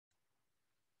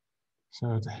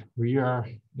So we are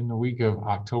in the week of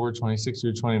October 26th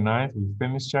through 29th. We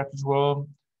finished chapter 12.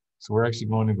 So we're actually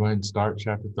going to go ahead and start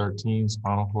chapter 13,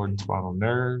 spinal cord and spinal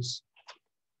nerves.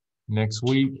 Next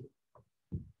week,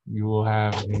 you will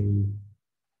have a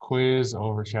quiz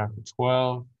over chapter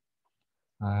 12.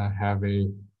 Have a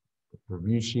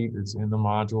review sheet that's in the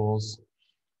modules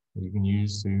that you can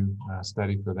use to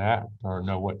study for that or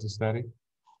know what to study.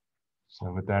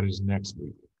 So, but that is next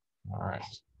week. All right.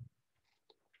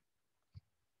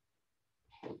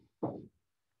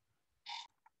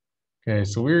 Okay,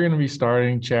 so we're going to be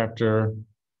starting chapter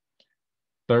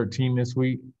 13 this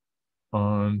week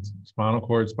on spinal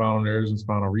cord, spinal nerves, and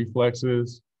spinal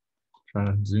reflexes.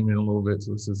 Trying to zoom in a little bit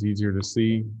so this is easier to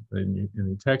see in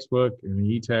the textbook, in the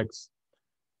e-text.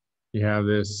 You have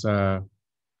this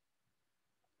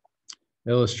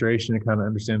illustration to kind of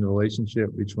understand the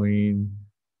relationship between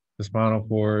the spinal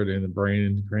cord and the brain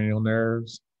and the cranial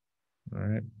nerves. All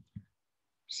right.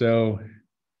 So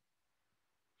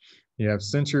you have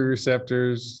sensory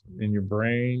receptors in your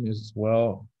brain as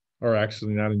well, or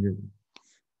actually not in your,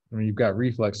 I mean, you've got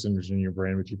reflex centers in your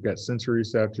brain, but you've got sensory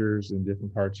receptors in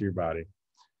different parts of your body.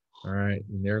 All right.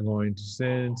 And they're going to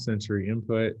send sensory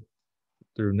input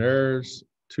through nerves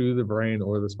to the brain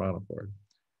or the spinal cord.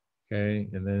 Okay.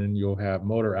 And then you'll have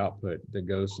motor output that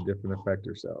goes to different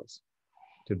effector cells.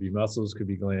 Could be muscles, could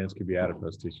be glands, could be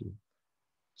adipose tissue.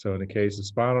 So in the case of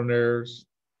spinal nerves,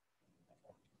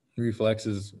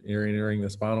 reflexes are entering the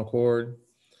spinal cord.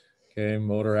 Okay,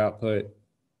 motor output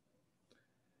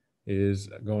is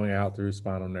going out through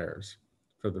spinal nerves.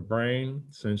 For the brain,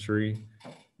 sensory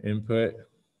input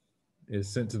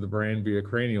is sent to the brain via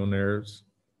cranial nerves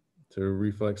to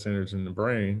reflex centers in the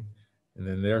brain, and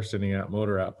then they're sending out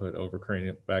motor output over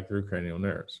cranial, back through cranial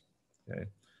nerves. Okay,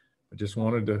 I just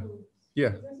wanted to,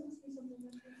 yeah.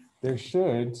 There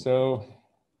should, so,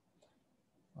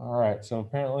 all right, so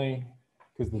apparently,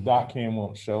 because the dot cam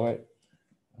won't show it.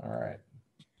 All right,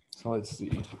 so let's see.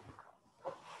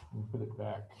 Let me put it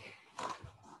back.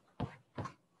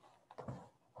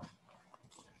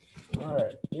 All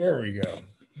right, there we go.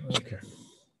 Okay.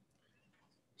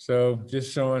 So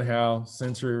just showing how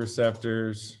sensory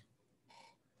receptors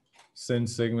send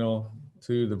signal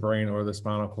to the brain or the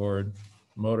spinal cord.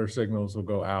 Motor signals will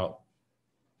go out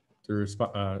through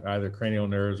either cranial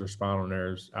nerves or spinal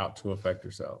nerves out to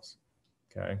effector cells.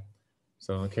 Okay.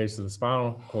 So in the case of the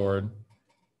spinal cord,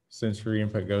 sensory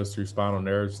input goes through spinal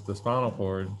nerves to the spinal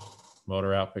cord,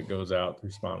 motor output goes out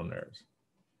through spinal nerves,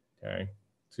 okay,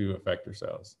 to effector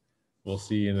cells. We'll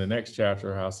see in the next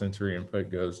chapter how sensory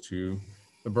input goes to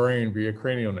the brain via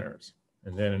cranial nerves,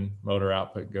 and then motor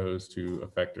output goes to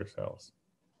effector cells,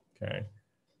 okay?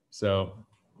 So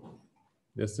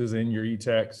this is in your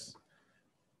e-text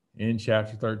in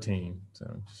chapter 13,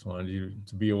 so just wanted you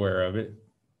to be aware of it.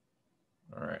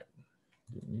 All right,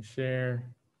 let me share.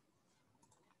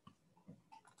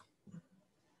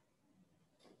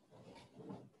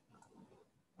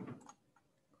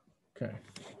 Okay,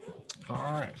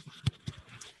 all right.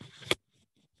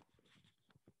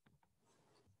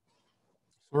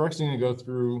 We're actually going to go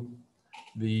through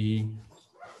the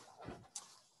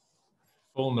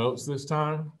full notes this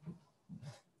time.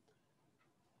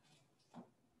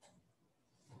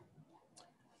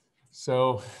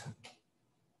 So,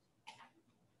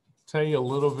 tell you a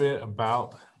little bit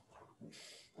about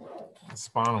the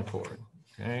spinal cord,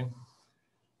 okay?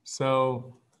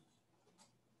 So,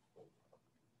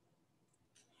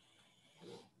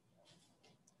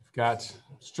 we've got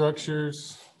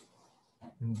structures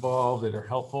involved that are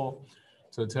helpful.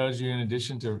 So it tells you, in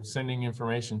addition to sending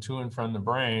information to and from the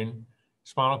brain,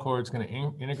 spinal cord is going to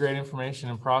integrate information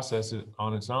and process it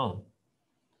on its own.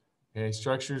 Okay,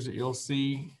 structures that you'll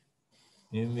see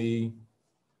in the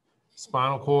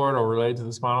spinal cord or related to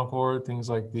the spinal cord, things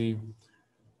like the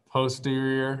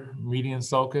posterior median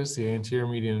sulcus, the anterior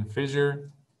median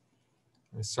fissure,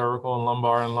 the cervical and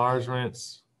lumbar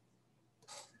enlargements,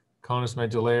 conus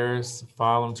medullaris,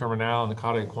 filum terminale, and the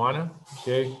cauda equina.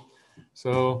 Okay,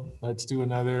 so let's do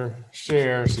another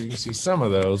share so you can see some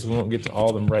of those. We won't get to all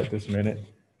of them right this minute,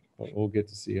 but we'll get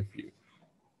to see a few.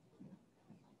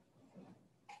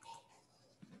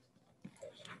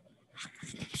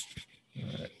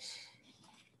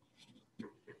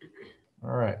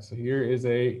 All right, so here is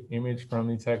an image from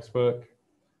the textbook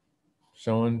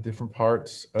showing different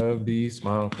parts of the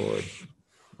spinal cord.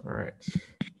 All right,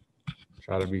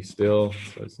 try to be still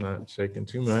so it's not shaking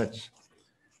too much.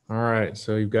 All right,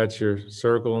 so you've got your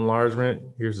cervical enlargement.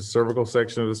 Here's the cervical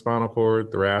section of the spinal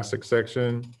cord, thoracic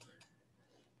section.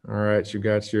 All right, you've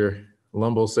got your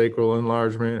lumbosacral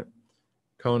enlargement,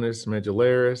 conus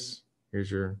medullaris.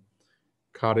 Here's your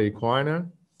cauda equina.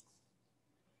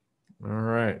 All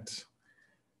right.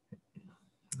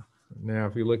 Now,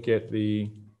 if we look at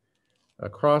the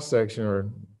cross section, or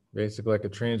basically like a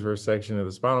transverse section of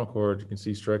the spinal cord, you can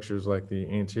see structures like the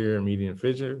anterior median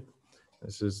fissure.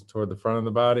 This is toward the front of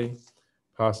the body.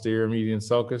 Posterior median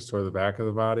sulcus toward the back of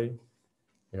the body.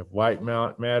 You have white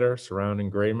matter surrounding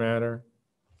gray matter.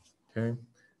 Okay,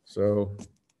 so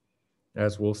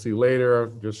as we'll see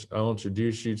later, I'll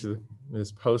introduce you to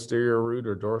this posterior root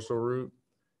or dorsal root,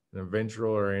 and a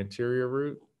ventral or anterior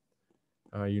root.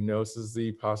 You know this is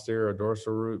the posterior or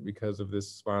dorsal root because of this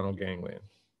spinal ganglion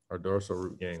or dorsal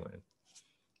root ganglion.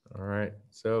 All right,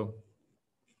 so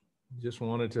just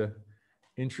wanted to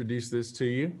introduce this to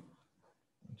you.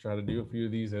 I'll try to do a few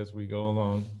of these as we go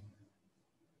along.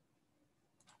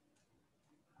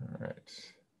 All right.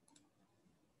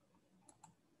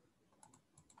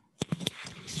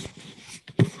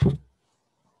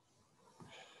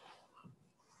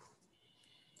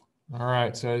 All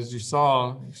right, so as you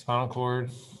saw, your spinal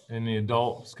cord in the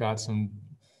adult's got some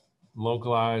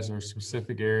localized or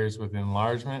specific areas with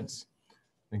enlargements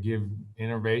that give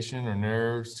innervation or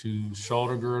nerves to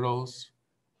shoulder girdles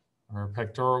or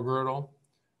pectoral girdle,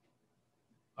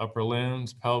 upper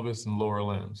limbs, pelvis, and lower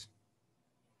limbs.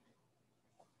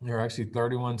 There are actually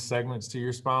 31 segments to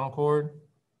your spinal cord.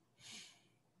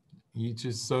 Each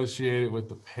is associated with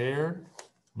the pair.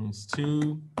 Means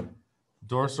 2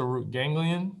 dorsal root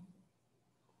ganglion,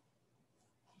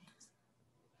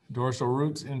 dorsal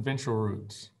roots, and ventral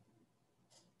roots.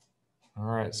 All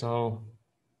right, so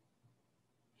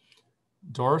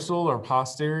dorsal or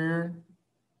posterior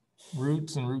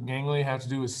roots and root ganglia have to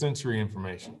do with sensory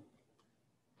information.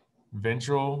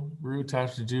 Ventral roots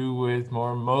have to do with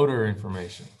more motor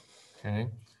information, okay?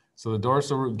 So the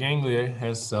dorsal root ganglia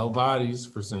has cell bodies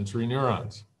for sensory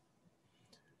neurons.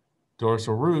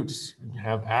 Dorsal roots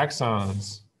have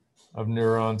axons of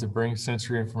neurons that bring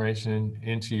sensory information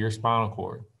into your spinal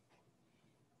cord.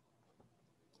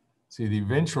 See, the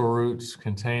ventral roots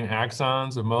contain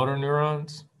axons of motor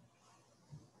neurons.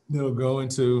 They'll go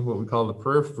into what we call the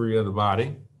periphery of the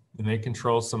body, and they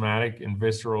control somatic and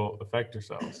visceral effector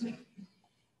cells.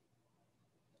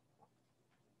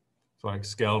 So like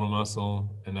skeletal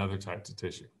muscle and other types of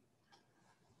tissue.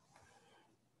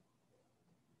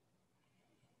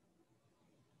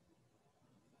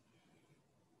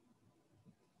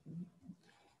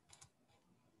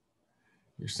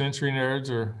 Your sensory nerves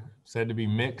are said to be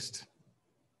mixed,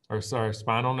 or sorry,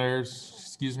 spinal nerves,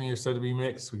 excuse me, are said to be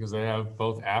mixed because they have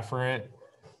both afferent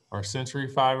or sensory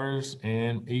fibers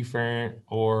and efferent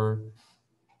or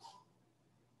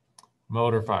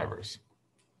motor fibers.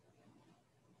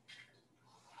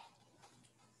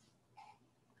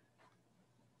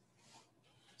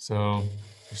 So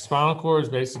your spinal cord is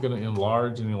basically going to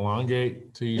enlarge and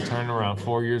elongate till you turn around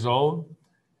 4 years old.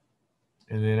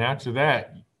 And then after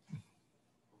that,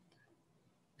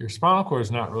 your spinal cord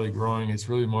is not really growing. It's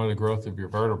really more the growth of your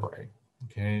vertebrae.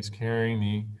 Okay, it's carrying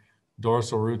the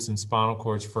dorsal roots and spinal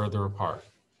cords further apart.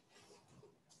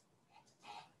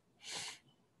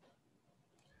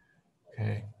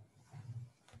 Okay.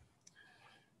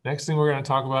 Next thing we're going to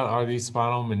talk about are these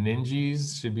spinal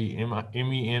meninges. Should be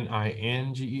M-E-N-I-N-G-E-S.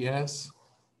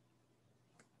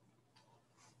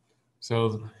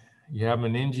 So you have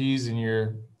meninges in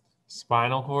your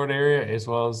spinal cord area as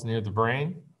well as near the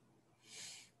brain.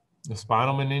 The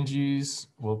spinal meninges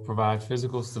will provide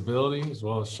physical stability as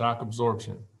well as shock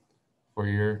absorption for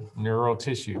your neural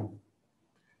tissue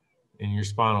in your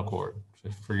spinal cord,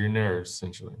 for your nerves,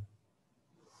 essentially.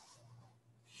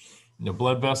 The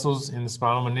blood vessels in the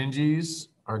spinal meninges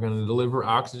are going to deliver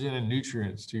oxygen and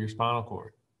nutrients to your spinal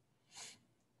cord.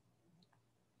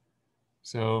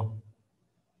 So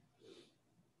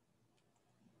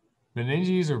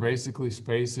meninges are basically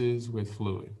spaces with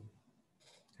fluid,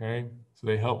 okay? So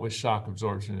they help with shock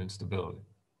absorption and stability.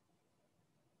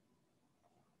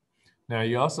 Now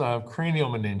you also have cranial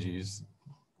meninges,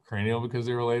 cranial because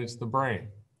they're related to the brain.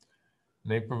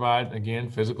 And they provide,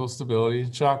 again, physical stability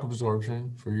and shock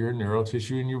absorption for your neural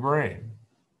tissue in your brain.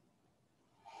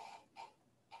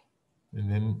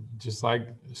 And then just like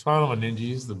spinal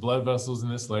meninges, the blood vessels in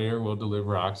this layer will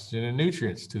deliver oxygen and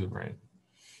nutrients to the brain.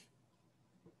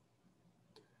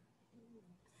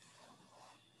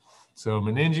 So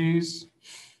meninges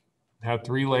have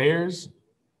 3 layers: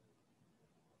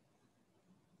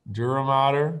 dura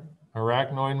mater,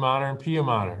 arachnoid mater, and pia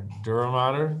mater. Dura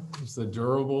mater is the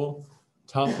durable,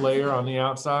 tough layer on the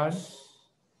outside.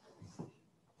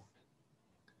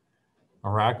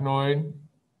 Arachnoid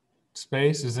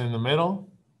space is in the middle.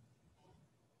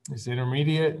 It's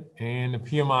intermediate, and the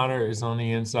pia mater is on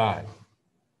the inside.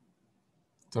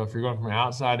 So if you're going from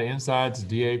outside to inside, it's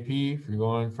DAP. If you're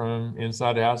going from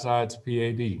inside to outside, it's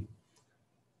PAD.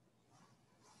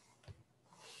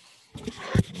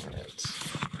 All right.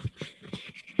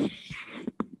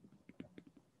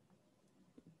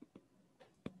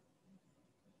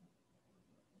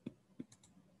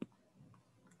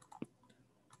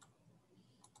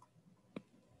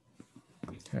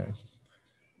 Okay.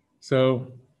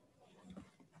 So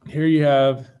here you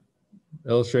have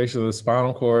illustration of the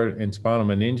spinal cord and spinal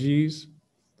meninges.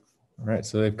 All right,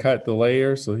 so they've cut the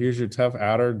layer. So here's your tough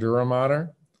outer dura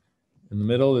mater. In the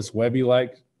middle, this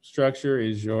webby-like structure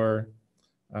is your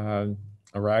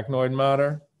arachnoid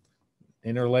mater.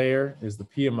 Inner layer is the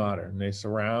pia mater, and they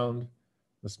surround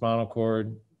the spinal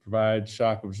cord, provide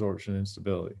shock absorption and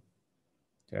stability.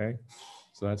 Okay,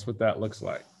 so that's what that looks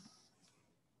like.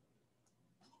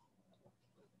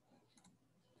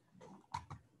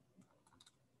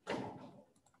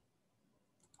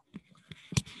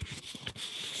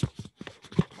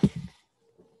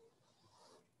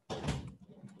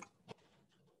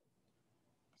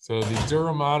 So the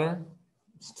dura mater,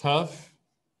 it's tough,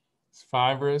 it's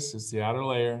fibrous, it's the outer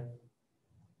layer.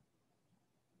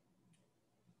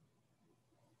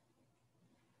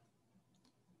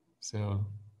 So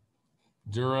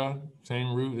dura,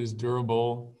 same root as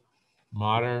durable.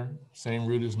 Mater, same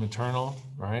root as maternal,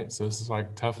 right? So this is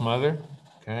like tough mother,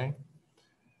 okay?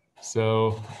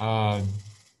 So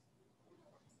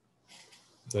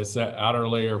that's that outer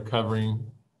layer of covering,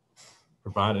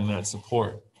 providing that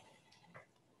support.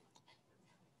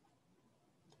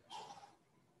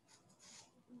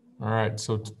 All right,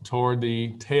 so toward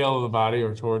the tail of the body,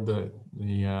 or toward the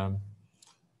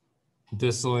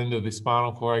distal end of the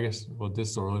spinal cord, I guess, well,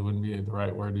 distal really wouldn't be the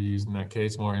right word to use in that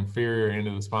case, more inferior end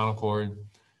of the spinal cord.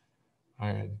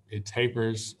 All right, it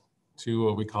tapers to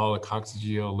what we call a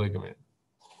coccygeal ligament.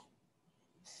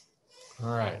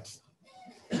 All right.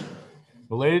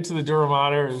 Related to the dura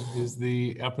mater is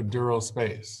the epidural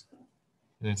space.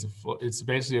 And it's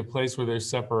basically a place where there's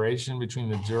separation between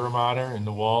the dura mater and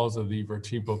the walls of the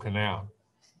vertebral canal.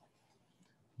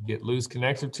 You get loose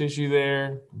connective tissue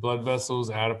there, blood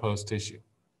vessels, adipose tissue.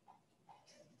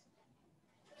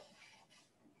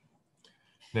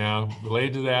 Now,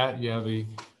 related to that, you have the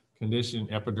condition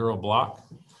epidural block.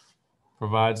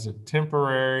 Provides a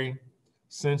temporary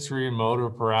sensory and motor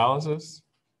paralysis.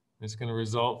 It's going to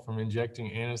result from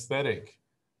injecting anesthetic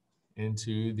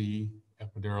into the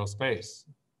epidural space.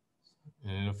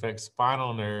 And it affects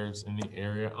spinal nerves in the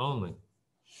area only.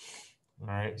 All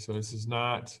right, so this is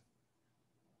not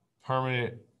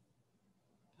permanent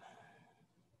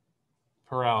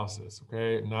paralysis,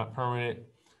 okay? Not permanent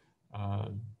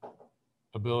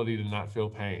ability to not feel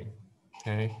pain,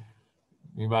 okay?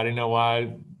 Anybody know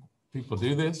why people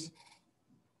do this?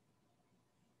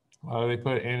 Why do they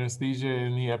put anesthesia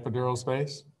in the epidural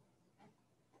space?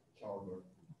 Childbirth.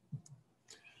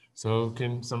 So it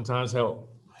can sometimes help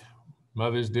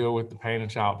mothers deal with the pain of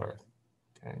childbirth,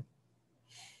 okay?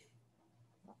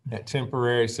 That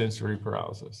temporary sensory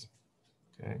paralysis,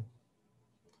 okay?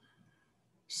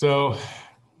 So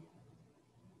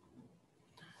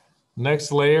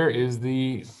next layer is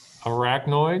the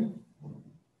arachnoid.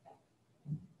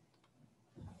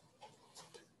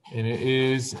 And it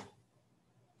is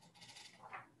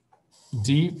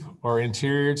deep or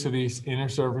interior to the inner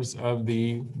surface of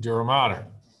the dura mater.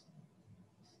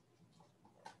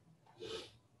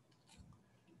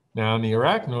 Now in the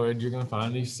arachnoid, you're going to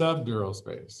find the subdural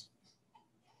space.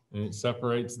 And it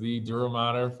separates the dura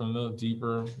mater from the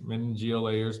deeper meningeal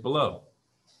layers below.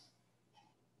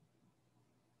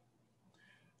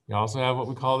 You also have what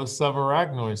we call the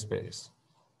subarachnoid space.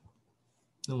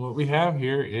 And what we have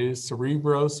here is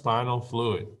cerebrospinal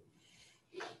fluid.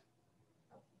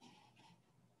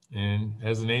 And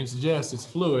as the name suggests, it's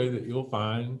fluid that you'll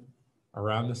find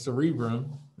around the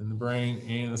cerebrum in the brain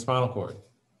and the spinal cord.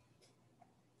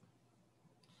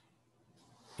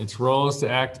 Its role is to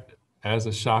act as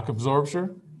a shock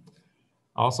absorber.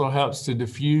 Also helps to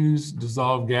diffuse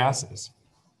dissolved gases.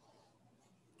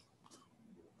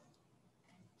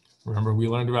 Remember, we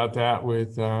learned about that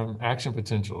with action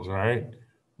potentials, right?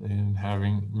 And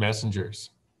having messengers.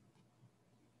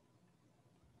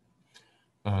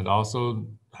 It also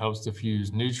helps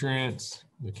diffuse nutrients,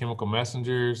 the chemical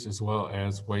messengers, as well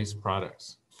as waste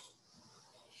products.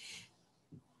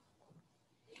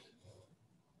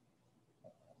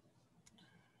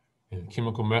 And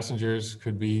chemical messengers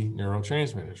could be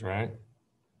neurotransmitters, right?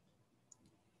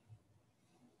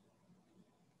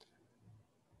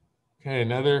 Okay,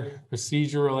 another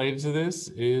procedure related to this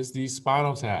is the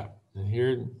spinal tap. And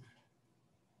here,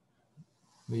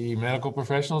 the medical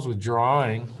professionals with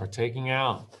drawing are taking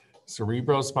out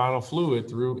cerebrospinal fluid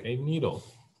through a needle.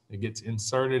 It gets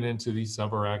inserted into the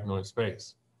subarachnoid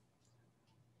space.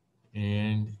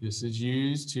 And this is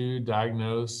used to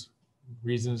diagnose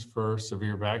reasons for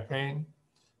severe back pain,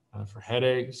 for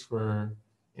headaches, for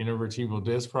intervertebral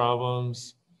disc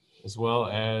problems, as well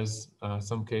as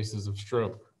some cases of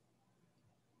stroke.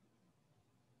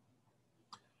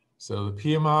 So the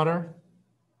pia mater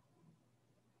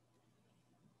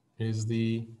is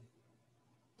the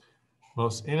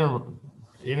most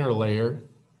inner layer,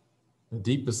 the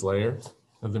deepest layer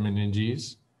of the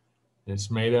meninges. It's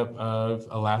made up of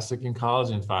elastic and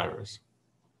collagen fibers.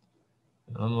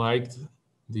 And unlike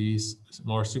these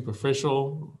more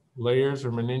superficial layers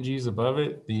or meninges above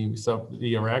it, the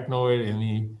arachnoid and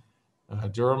the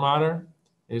dura mater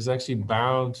is actually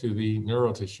bound to the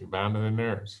neural tissue, bound to the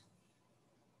nerves.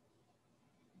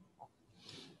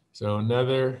 So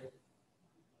another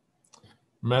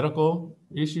medical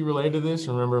issue related to this,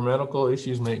 remember medical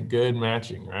issues make good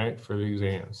matching, right, for the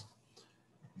exams.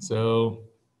 So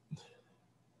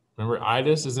remember,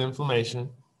 itis is inflammation.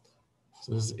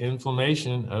 So this is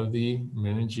inflammation of the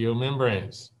meningeal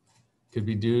membranes. It could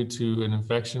be due to an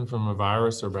infection from a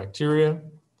virus or bacteria,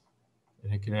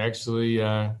 and it can actually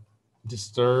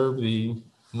disturb the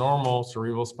normal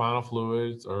cerebral spinal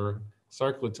fluids or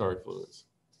circulatory fluids.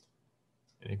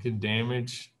 And it can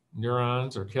damage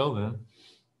neurons or kill them,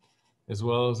 as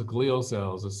well as the glial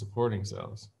cells, the supporting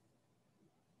cells.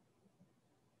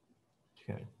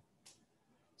 Okay.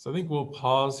 So I think we'll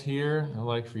pause here. I'd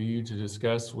like for you to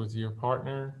discuss with your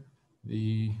partner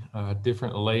the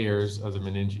different layers of the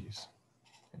meninges.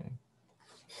 Okay.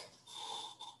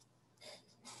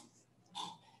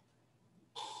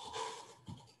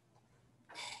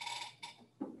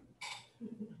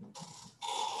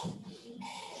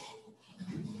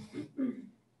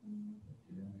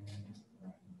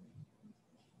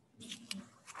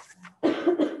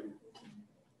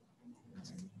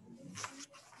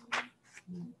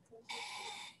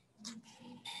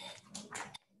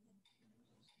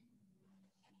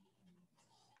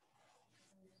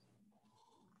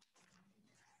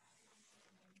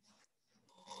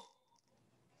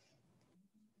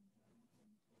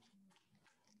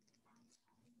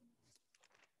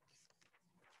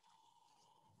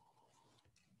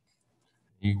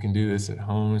 You can do this at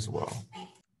home as well.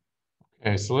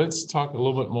 Okay, so let's talk a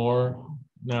little bit more.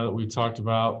 Now that we've talked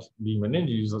about the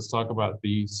meninges, let's talk about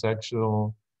the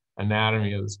sectional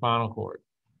anatomy of the spinal cord.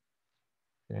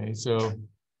 Okay, so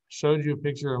showed you a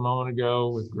picture a moment ago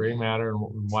with gray matter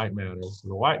and white matter. So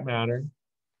the white matter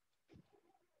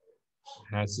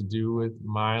has to do with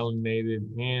myelinated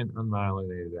and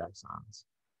unmyelinated axons.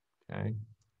 Okay,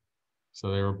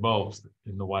 so they were both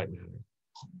in the white matter.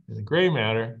 In the gray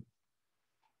matter,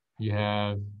 you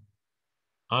have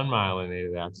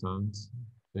unmyelinated axons,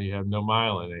 so you have no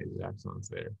myelinated axons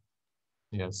there.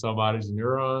 You have cell bodies and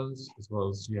neurons, as well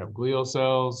as you have glial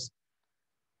cells.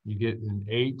 You get an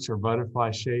H or butterfly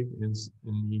shape in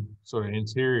the sort of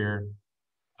interior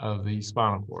of the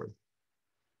spinal cord.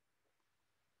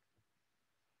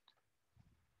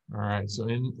 All right, so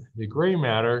in the gray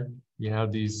matter, you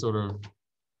have these sort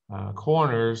of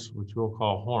corners, which we'll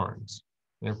call horns.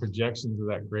 They're projections of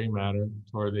that gray matter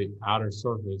toward the outer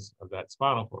surface of that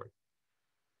spinal cord.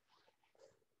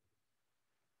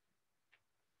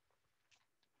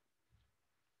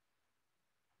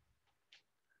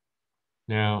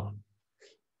 Now,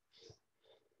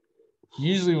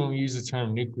 usually when we use the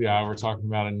term nuclei, we're talking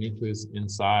about a nucleus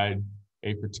inside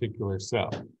a particular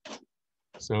cell.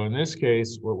 So in this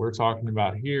case, what we're talking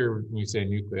about here, when we say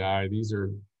nuclei, these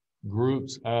are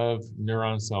groups of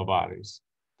neuron cell bodies,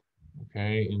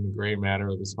 okay, in the gray matter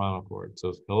of the spinal cord.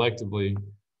 So collectively,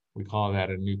 we call that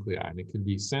a nuclei, and it could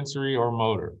be sensory or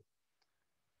motor.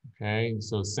 Okay,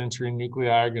 so sensory nuclei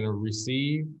are going to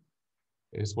receive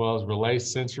as well as relay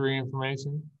sensory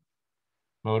information.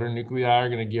 Motor nuclei are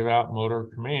going to give out motor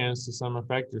commands to some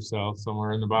effector cell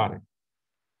somewhere in the body.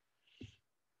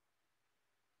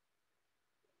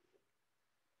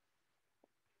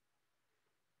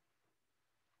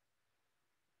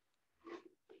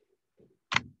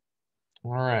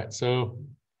 All right, so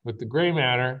with the gray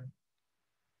matter,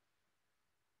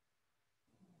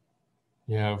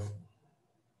 you have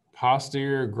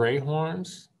posterior gray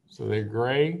horns. So they're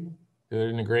gray, they're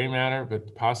in the gray matter, but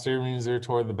the posterior means they're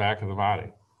toward the back of the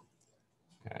body.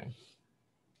 Okay.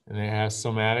 And they have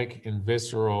somatic and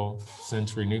visceral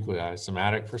sensory nuclei.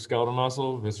 Somatic for skeletal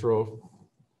muscle, visceral,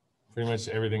 pretty much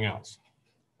everything else.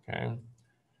 Okay.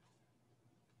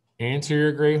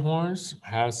 Anterior gray horns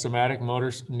have somatic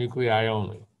motor nuclei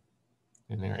only.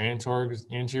 And they're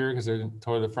anterior because they're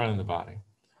toward the front of the body.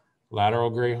 Lateral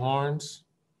gray horns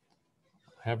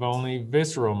have only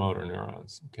visceral motor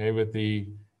neurons, okay? But the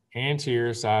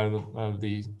anterior side of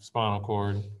the spinal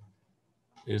cord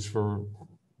is for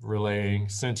relaying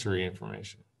sensory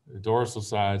information. The dorsal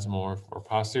side's more, or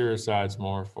posterior side's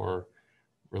more for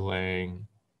relaying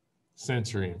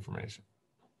sensory information.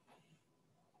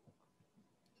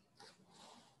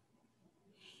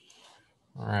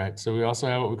 All right, so we also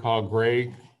have what we call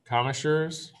gray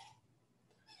commissures.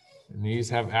 And these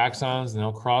have axons, and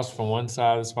they'll cross from one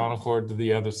side of the spinal cord to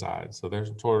the other side. So they're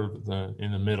toward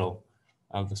in the middle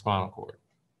of the spinal cord.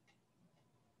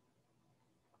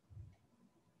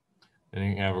 And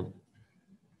you have a,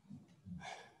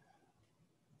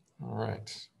 all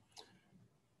right.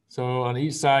 So on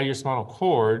each side of your spinal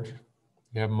cord,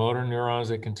 you have motor neurons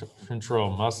that can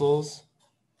control muscles,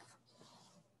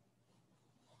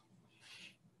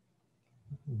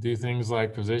 do things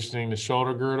like positioning the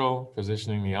shoulder girdle,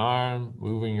 positioning the arm,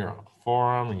 moving your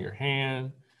forearm and your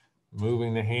hand,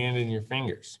 moving the hand and your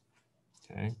fingers,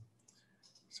 okay?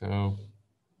 So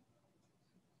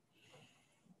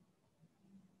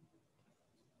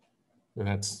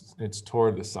it's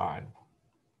toward the side,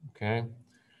 okay?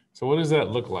 So what does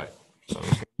that look like? So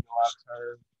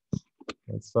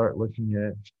let's start looking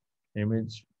at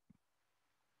image.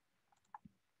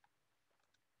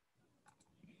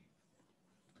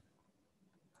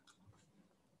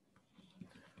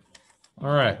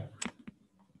 All right.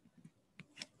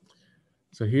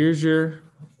 So here's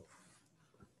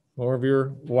more of your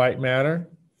white matter.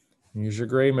 Here's your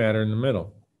gray matter in the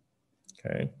middle.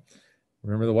 Okay.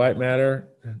 Remember the white matter,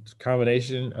 it's a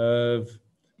combination of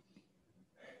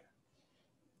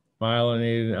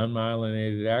myelinated and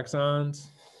unmyelinated axons.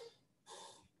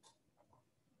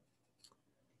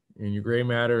 And your gray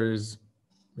matter is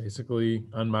basically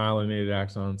unmyelinated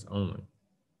axons only.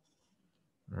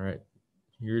 All right.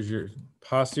 Here's your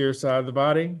posterior side of the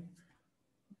body.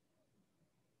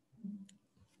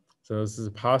 So this is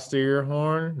a posterior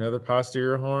horn, another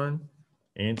posterior horn,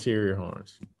 anterior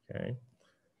horns, okay?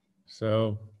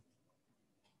 So,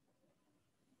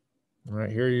 all right,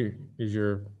 here is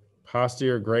your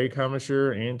posterior gray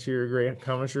commissure, anterior gray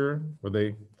commissure, where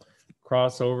they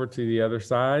cross over to the other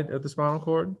side of the spinal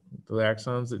cord, the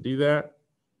axons that do that.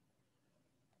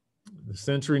 The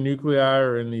sensory nuclei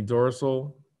are in the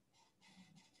dorsal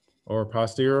or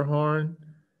posterior horn.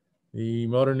 The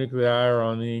motor nuclei are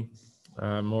on the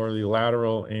more of the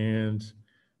lateral and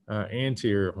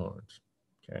anterior horns,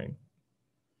 okay?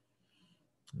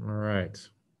 All right.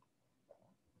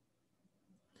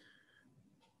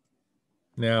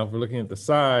 Now, if we're looking at the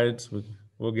sides,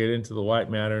 we'll get into the white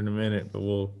matter in a minute, but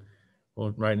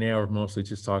right now we're mostly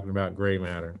just talking about gray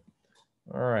matter.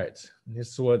 All right, this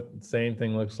is what the same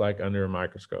thing looks like under a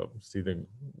microscope. See the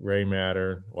gray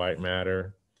matter, white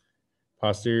matter,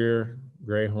 posterior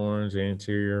gray horns,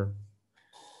 anterior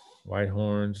white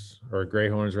horns, or gray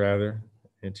horns rather,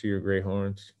 anterior gray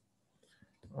horns.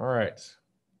 All right.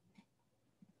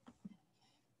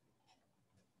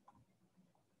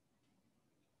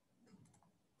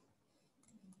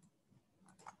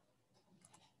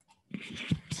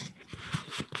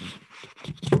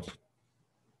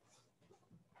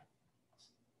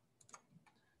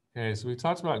 Okay, so we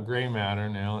talked about gray matter.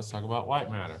 Now let's talk about white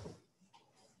matter.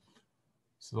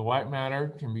 So the white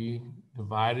matter can be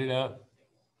divided up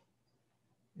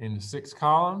into 6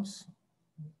 columns,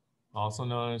 also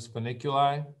known as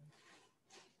funiculi.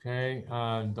 Okay,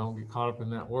 don't get caught up in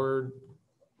that word.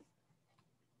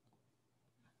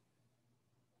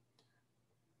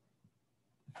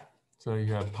 So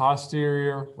you have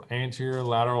posterior, anterior,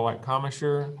 lateral white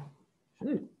commissure,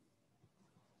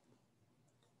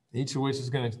 each of which is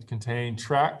going to contain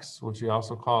tracts, which we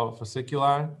also call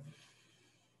fasciculi.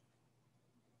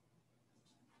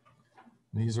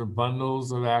 These are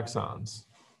bundles of axons.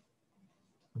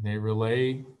 And they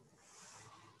relay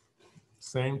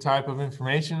same type of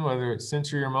information, whether it's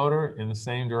sensory or motor, in the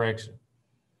same direction.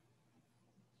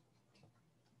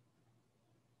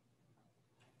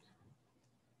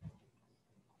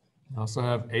 We also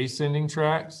have ascending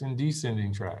tracts and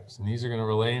descending tracts, and these are going to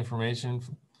relay information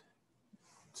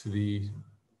to the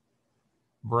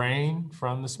brain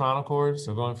from the spinal cord.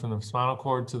 So going from the spinal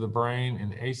cord to the brain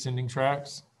in ascending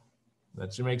tracts.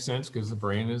 That should make sense because the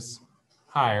brain is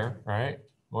higher, right?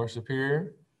 More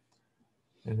superior.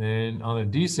 And then on the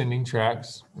descending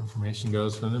tracts, information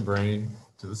goes from the brain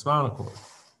to the spinal cord.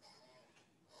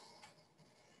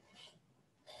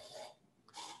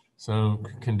 So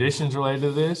conditions related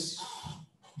to this: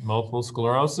 multiple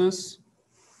sclerosis,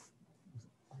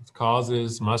 which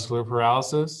causes muscular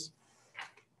paralysis,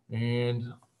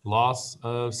 and loss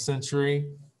of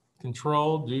sensory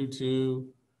control due to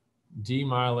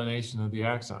demyelination of the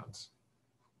axons.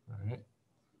 All right.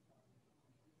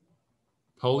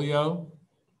 Polio,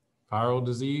 viral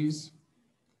disease.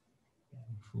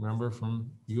 Remember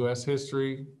from U.S.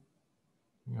 history,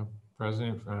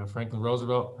 President Franklin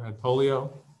Roosevelt had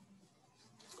polio.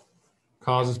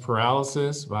 Causes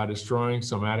paralysis by destroying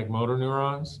somatic motor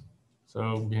neurons.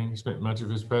 So again, he spent much of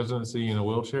his presidency in a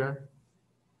wheelchair.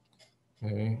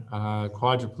 Okay,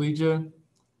 quadriplegia.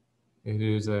 It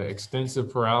is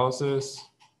extensive paralysis.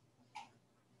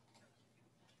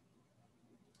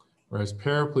 Whereas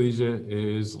paraplegia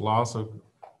is loss of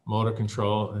motor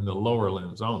control in the lower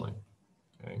limbs only.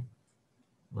 Okay,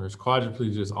 whereas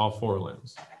quadriplegia is all four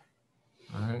limbs.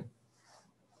 All right.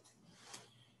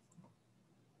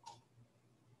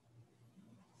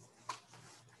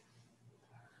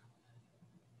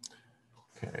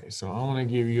 Okay, so I want to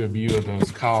give you a view of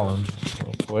those columns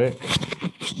real quick.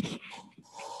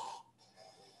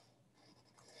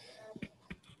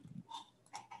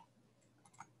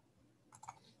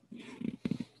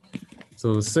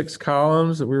 So the 6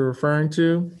 columns that we were referring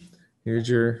to, here's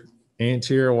your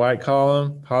anterior white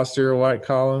column, posterior white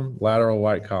column, lateral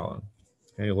white column.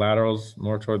 Okay, lateral's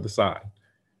more toward the side.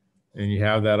 And you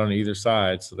have that on either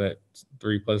side, so that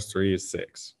 3 plus 3 is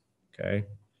 6. Okay.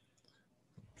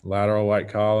 Lateral white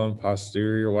column,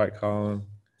 posterior white column,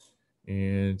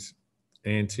 and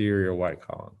anterior white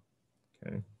column.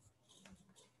 Okay.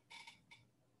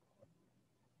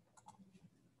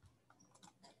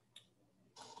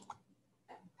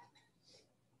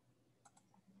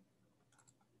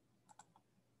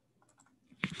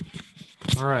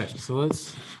 All right, so I'm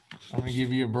going to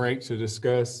give you a break to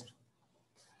discuss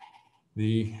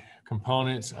the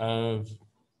components of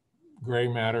gray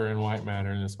matter and white matter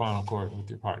in the spinal cord with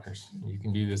your partners. You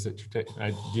can do this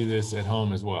I do this at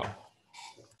home as well.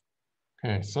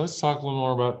 Okay, so let's talk a little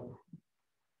more about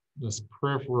this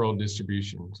peripheral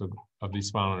distribution of these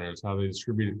spinal nerves, how they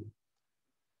distribute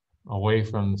away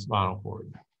from the spinal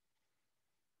cord.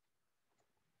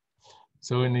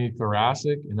 So in the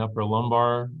thoracic and upper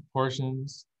lumbar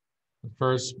portions, the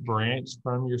first branch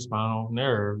from your spinal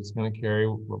nerve is going to carry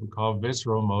what we call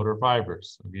visceral motor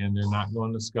fibers. Again, they're not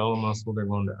going to skeletal muscle, they're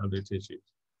going to other tissues.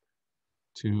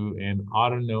 To an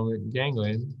autonomic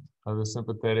ganglion of the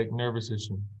sympathetic nervous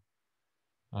system,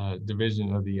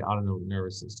 division of the autonomic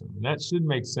nervous system. And that should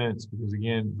make sense because,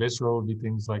 again, visceral would be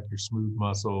things like your smooth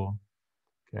muscle,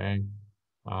 okay?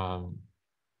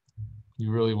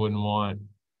 You really wouldn't want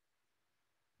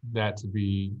that to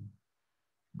be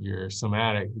your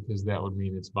somatic because that would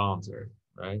mean it's voluntary,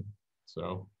 right?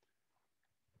 So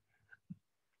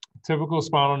typical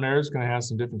spinal nerve is going to have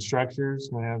some different structures,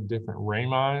 going to have different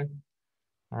rami.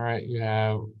 All right, you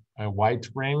have a white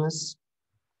ramus,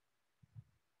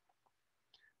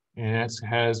 and that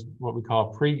has what we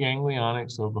call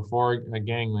preganglionic, so before a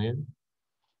ganglion,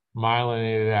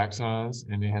 myelinated axons,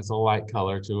 and it has a light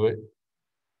color to it.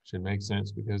 Should make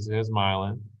sense because it has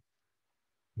myelin.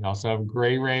 You also have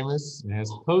gray ramus, and it has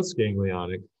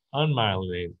postganglionic,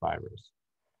 unmyelinated fibers,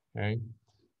 okay?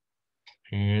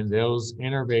 And those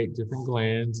innervate different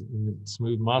glands and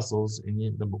smooth muscles in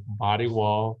the body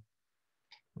wall,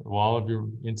 the wall of your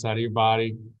inside of your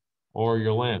body, or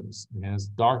your limbs. It has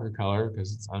darker color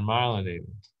because it's unmyelinated.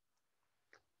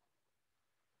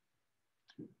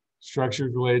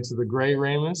 Structures related to the gray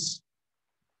ramus.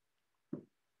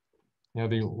 You have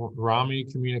the rami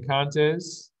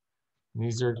communicantes. And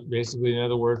these are basically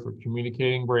another word for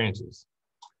communicating branches.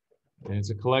 And it's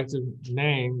a collective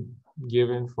name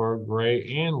given for gray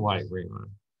and white rami.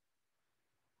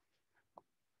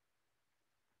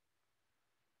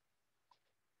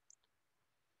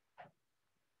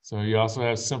 So you also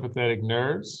have sympathetic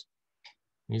nerves.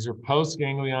 These are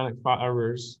postganglionic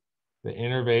fibers that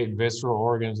innervate visceral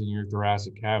organs in your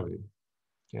thoracic cavity.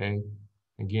 Okay,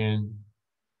 again,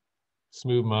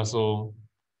 smooth muscle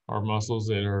or muscles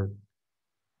that are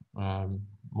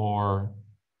more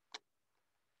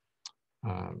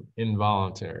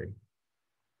involuntary.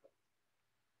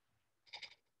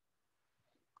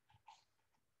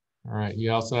 All right,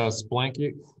 you also have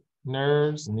splanchnic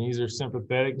nerves, and these are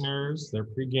sympathetic nerves. They're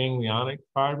preganglionic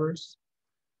fibers,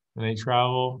 and they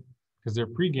travel, because they're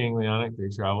preganglionic, they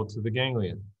travel to the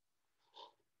ganglion.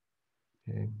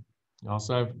 Okay. You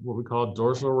also have what we call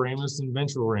dorsal ramus and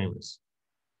ventral ramus.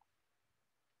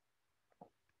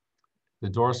 The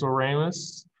dorsal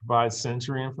ramus provides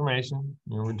sensory information.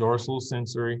 Remember, dorsal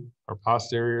sensory or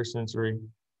posterior sensory,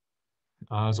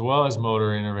 as well as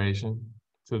motor innervation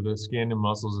to the skin and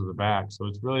muscles of the back. So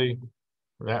it's really,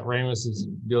 that ramus is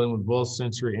dealing with both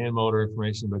sensory and motor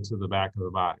information, but to the back of the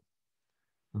body.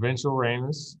 Ventral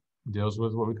ramus deals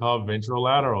with what we call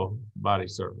ventrolateral body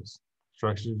surface,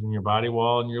 structures in your body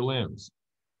wall and your limbs.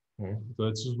 Okay, so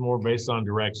it's just more based on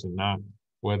direction, not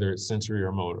whether it's sensory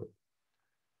or motor.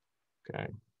 Okay.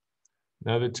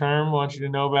 Another term I want you to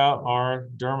know about are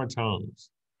dermatomes.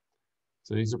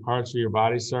 So these are parts of your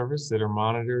body surface that are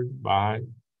monitored by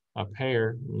a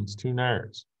pair, means two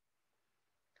nerves.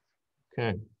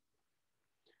 Okay.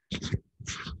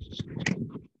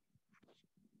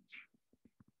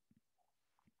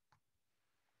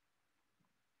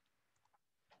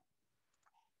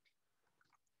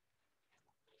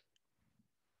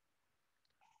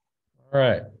 All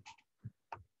right.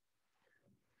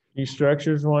 These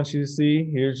structures I want you to see.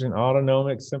 Here's an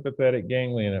autonomic sympathetic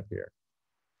ganglion up here.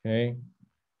 Okay.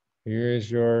 Here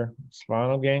is your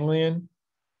spinal ganglion.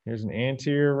 Here's an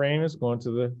anterior ramus going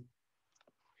to the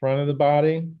front of the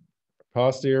body.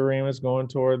 Posterior ramus going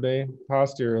toward the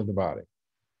posterior of the body.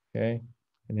 Okay.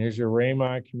 And here's your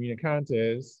rami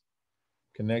communicantes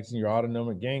connecting your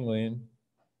autonomic ganglion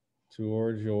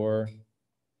towards your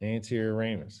anterior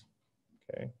ramus.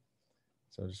 Okay.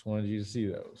 So I just wanted you to see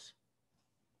those.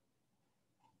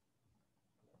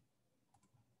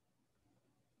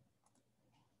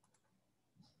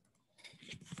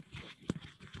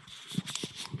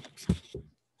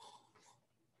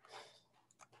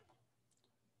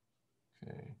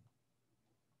 Okay.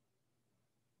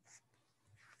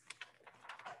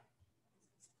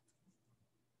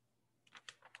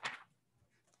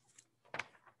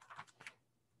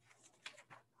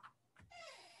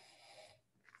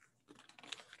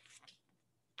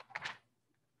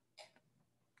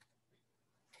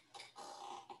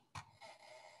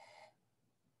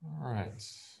 All right.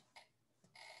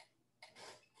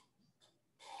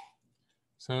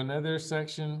 So another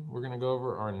section, we're going to go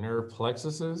over our nerve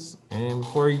plexuses. And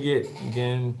before you get,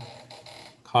 again,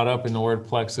 caught up in the word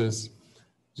plexus,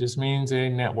 just means a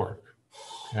network,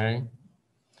 okay?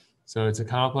 So it's a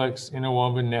complex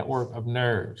interwoven network of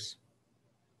nerves.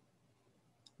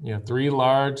 You have three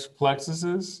large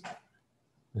plexuses: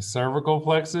 the cervical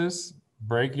plexus,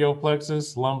 brachial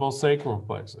plexus, lumbosacral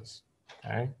plexus,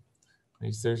 okay?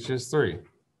 There's just three.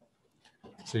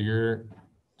 So your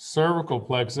cervical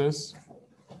plexus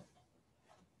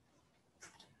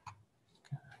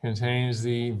contains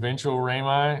the ventral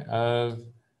rami of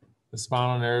the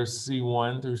spinal nerves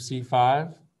C1 through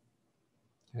C5.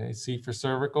 Okay, C for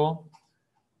cervical.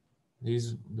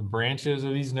 The branches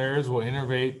of these nerves will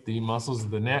innervate the muscles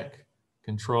of the neck,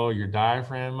 control your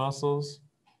diaphragm muscles,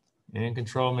 and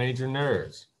control major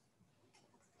nerves.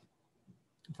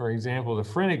 For example, the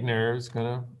phrenic nerve is going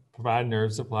to provide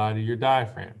nerve supply to your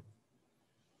diaphragm.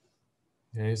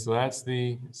 Okay, so that's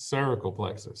the cervical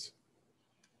plexus.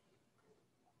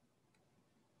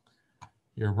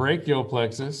 Your brachial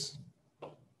plexus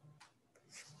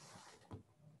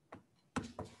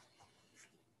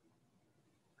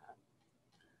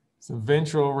is the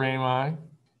ventral rami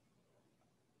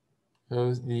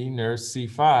of the nerves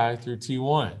C5 through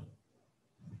T1.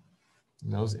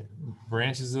 And those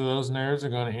branches of those nerves are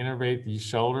going to innervate the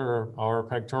shoulder or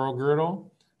pectoral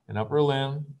girdle and upper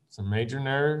limb, some major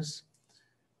nerves.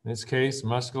 In this case,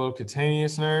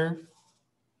 musculocutaneous nerve,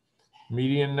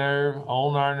 median nerve,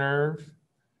 ulnar nerve,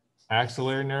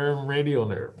 axillary nerve, and radial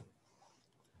nerve.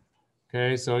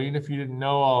 Okay, so even if you didn't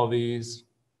know all these,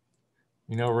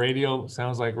 you know, radial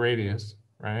sounds like radius,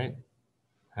 right?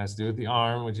 Has to do with the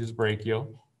arm, which is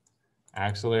brachial.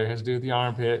 Axillary has to do with the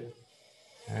armpit,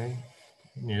 okay,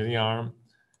 near the arm.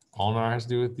 Ulnar has to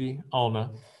do with the ulna,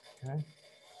 okay?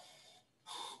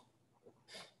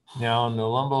 Now in the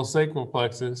lumbosacral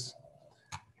plexus,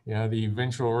 you have the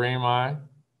ventral rami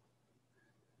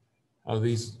of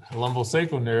these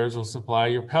lumbosacral nerves will supply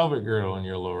your pelvic girdle in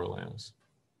your lower limbs,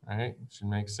 right? Should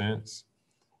make sense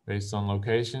based on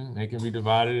location. They can be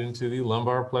divided into the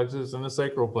lumbar plexus and the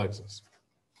sacral plexus.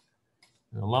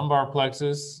 The lumbar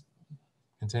plexus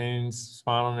contains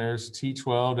spinal nerves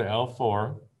T12 to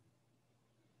L4.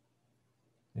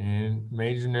 And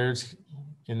major nerves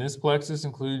in this plexus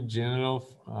include genital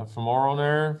femoral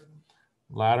nerve,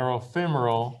 lateral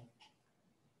femoral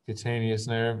cutaneous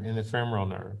nerve, and the femoral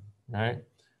nerve, right?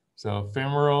 So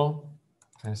femoral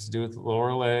has to do with the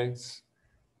lower legs.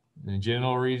 The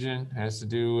genital region has to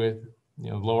do with, you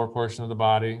know, the lower portion of the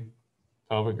body,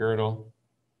 pelvic girdle.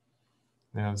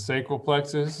 Now the sacral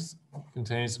plexus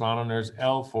contains spinal nerves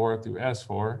L4 through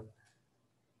S4.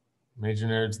 Major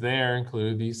nerves there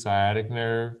include the sciatic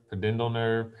nerve, pudendal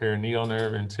nerve, peroneal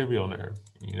nerve, and tibial nerve.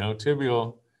 You know,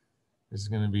 tibial is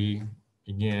going to be,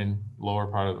 again, lower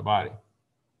part of the body.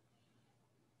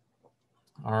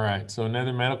 All right, so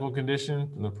another medical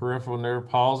condition, the peripheral nerve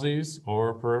palsies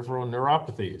or peripheral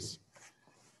neuropathies.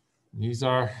 These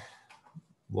are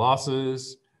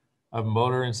losses of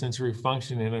motor and sensory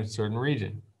function in a certain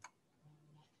region.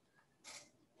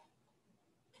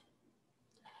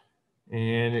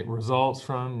 and it results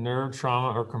from nerve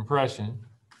trauma or compression.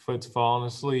 Foot's falling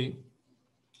asleep.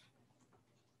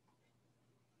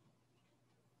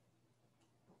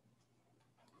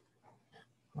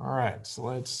 All right, so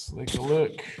let's take a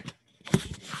look.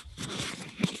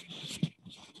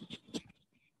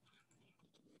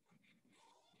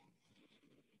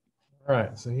 All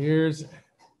right, so here's a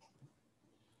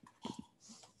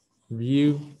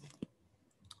view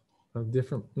of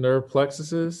different nerve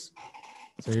plexuses.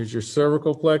 So here's your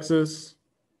cervical plexus.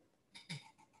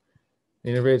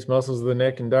 Innervates muscles of the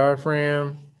neck and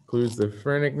diaphragm, includes the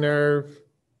phrenic nerve.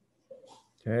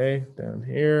 Okay, down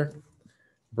here.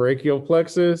 Brachial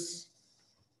plexus,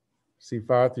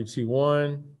 C5 through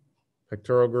T1,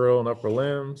 pectoral girdle and upper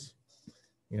limbs.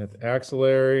 You have the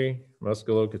axillary,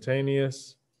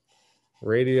 musculocutaneous,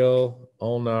 radial,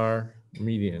 ulnar,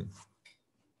 median.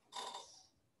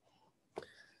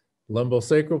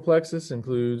 Lumbosacral plexus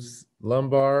includes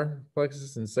lumbar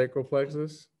plexus and sacral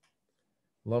plexus.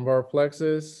 Lumbar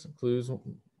plexus includes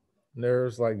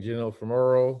nerves like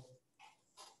genitofemoral,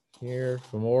 here,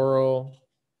 femoral,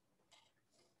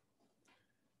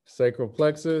 sacral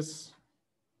plexus.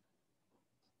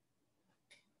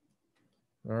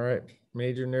 All right,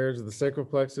 major nerves of the sacral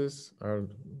plexus are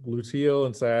gluteal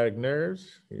and sciatic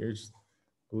nerves. Here's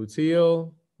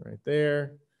gluteal right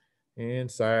there,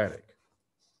 and sciatic.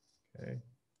 Okay,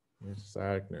 here's the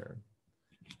sciatic nerve.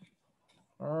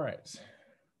 All right.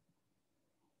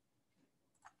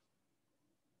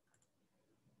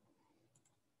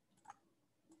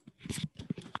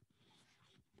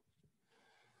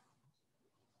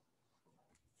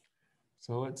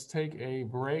 So let's take a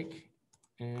break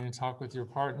and talk with your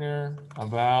partner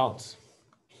about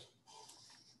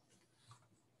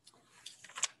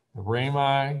the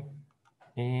rami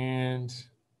and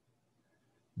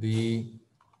the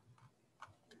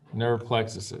nerve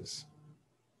plexuses.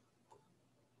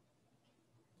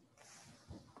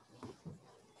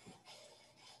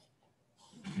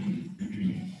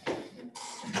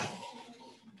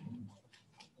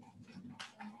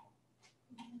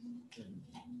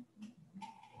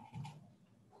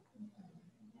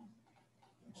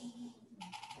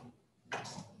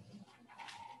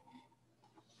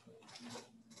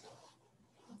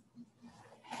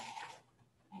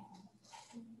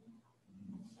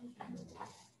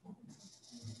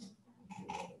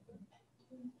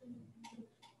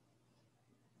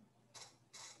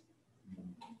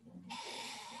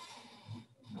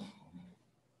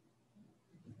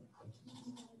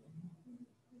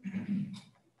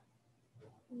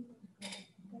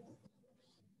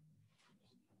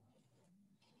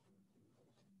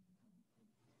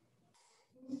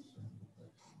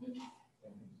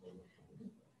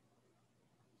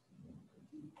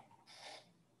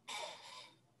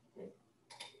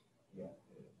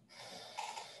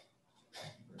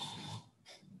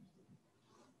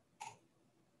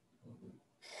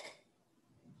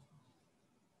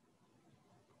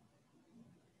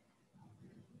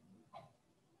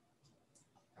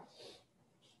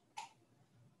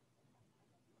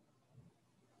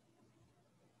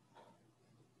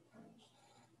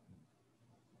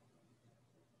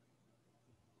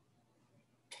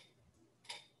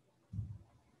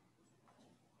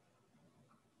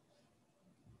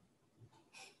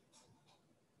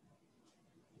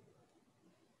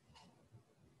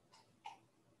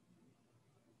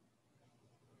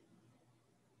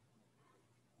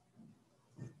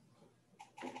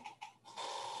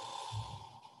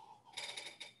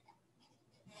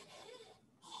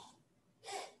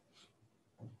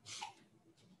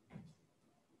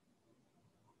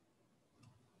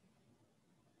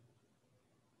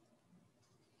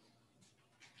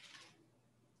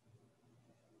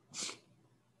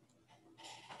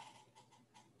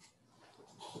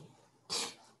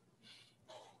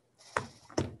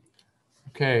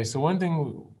 Okay, so one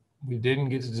thing we didn't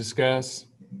get to discuss,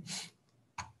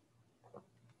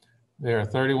 there are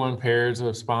 31 pairs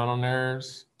of spinal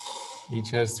nerves. Each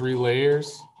has 3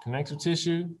 layers: connective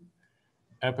tissue,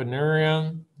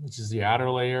 epineurium, which is the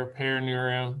outer layer,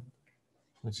 perineurium,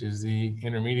 which is the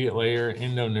intermediate layer,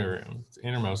 endoneurium, it's the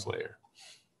innermost layer.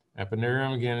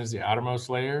 Epineurium, again, is the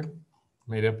outermost layer,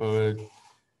 made up of a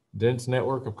dense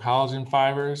network of collagen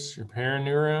fibers. Your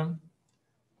perineurium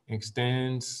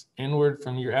extends inward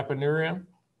from your epineurium,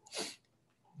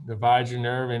 divides your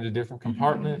nerve into different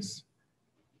compartments.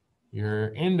 Your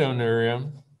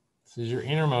endoneurium, this is your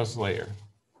innermost layer,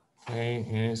 okay,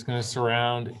 and it's going to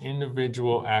surround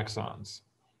individual axons.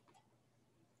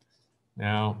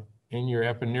 Now, in your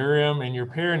epineurium and your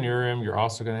perineurium, you're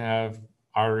also going to have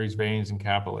arteries, veins, and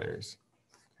capillaries.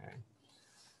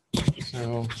 Okay.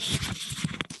 So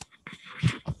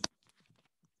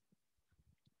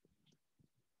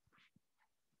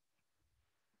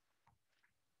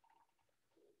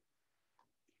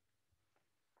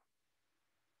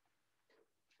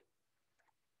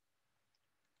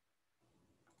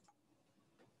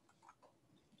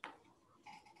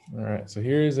All right, so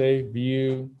here's a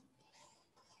view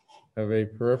of a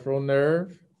peripheral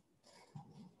nerve.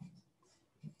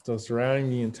 So surrounding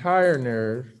the entire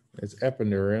nerve is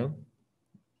epineurium,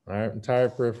 all right, entire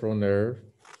peripheral nerve.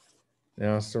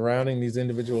 Now surrounding these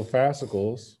individual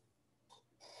fascicles,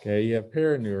 okay, you have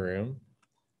perineurium,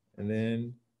 and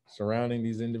then surrounding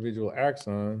these individual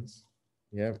axons,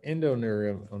 you have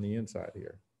endoneurium on the inside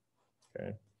here,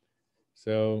 okay?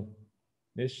 So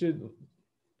this should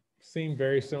seem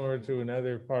very similar to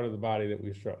another part of the body that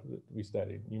we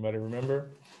studied. You might remember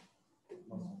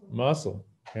muscle,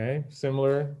 okay?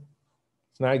 Similar.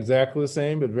 It's not exactly the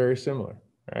same, but very similar,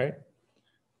 right?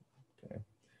 Okay.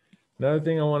 Another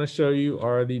thing I want to show you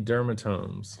are the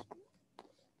dermatomes.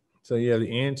 So you have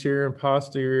the anterior and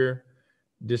posterior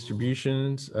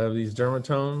distributions of these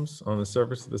dermatomes on the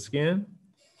surface of the skin.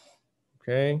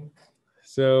 Okay,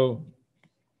 so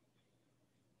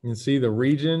you can see the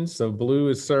regions. So blue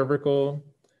is cervical,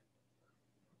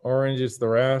 orange is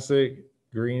thoracic,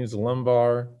 green is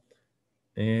lumbar,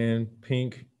 and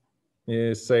pink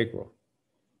is sacral.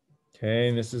 Okay,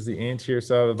 and this is the anterior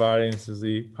side of the body, and this is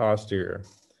the posterior.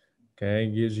 Okay,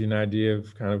 it gives you an idea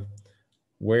of kind of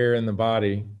where in the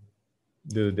body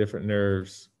do the different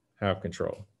nerves have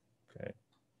control. Okay,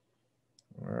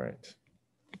 all right.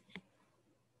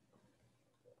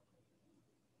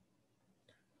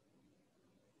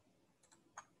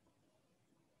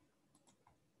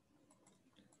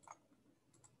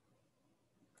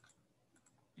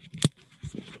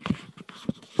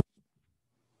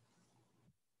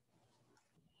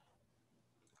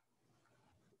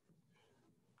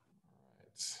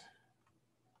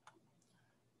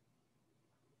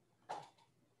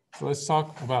 So let's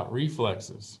talk about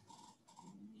reflexes.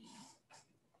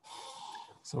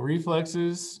 So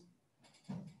reflexes,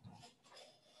 has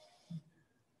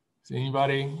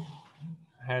anybody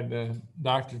had the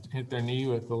doctor hit their knee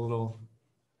with a little,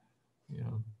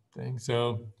 thing?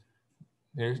 So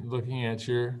they're looking at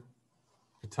your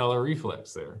patellar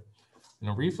reflex there. And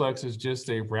a reflex is just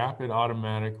a rapid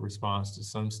automatic response to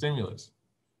some stimulus,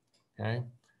 okay?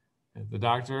 At the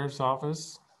doctor's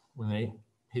office, when they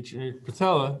hit your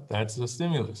patella, that's a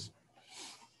stimulus.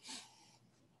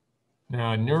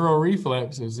 Now, a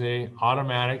neuroreflex is an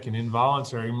automatic and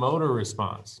involuntary motor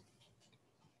response.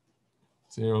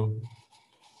 So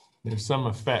there's some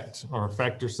effect or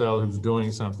effector cell who's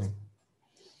doing something,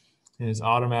 and it's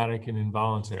automatic and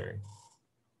involuntary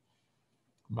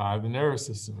by the nervous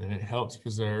system, and it helps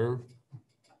preserve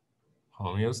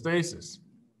homeostasis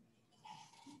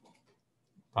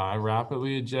by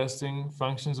rapidly adjusting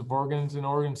functions of organs and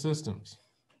organ systems.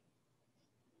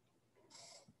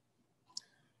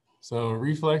 So a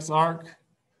reflex arc,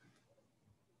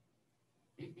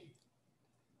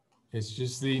 it's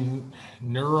just the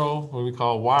neural, what we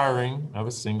call wiring of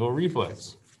a single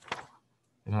reflex.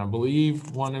 And I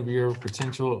believe one of your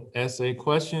potential essay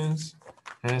questions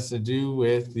has to do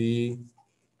with the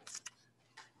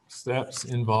steps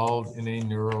involved in a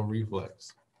neural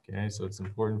reflex. Okay, so it's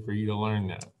important for you to learn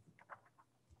that.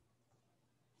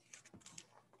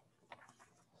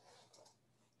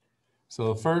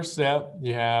 So the first step,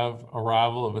 you have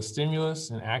arrival of a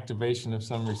stimulus and activation of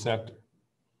some receptor.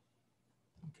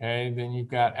 Okay, then you've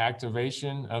got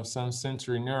activation of some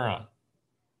sensory neuron.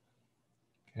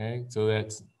 Okay, so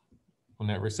that's when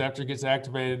that receptor gets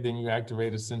activated, then you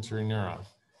activate a sensory neuron.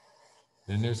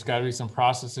 Then there's got to be some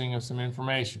processing of some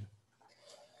information.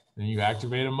 Then you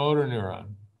activate a motor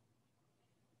neuron,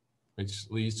 which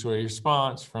leads to a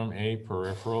response from a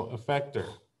peripheral effector.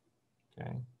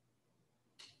 Okay.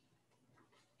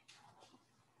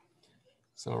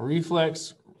 So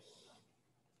reflex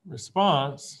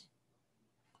response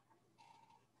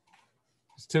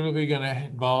is typically going to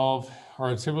involve,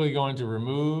 or typically going to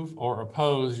remove or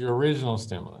oppose your original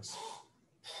stimulus.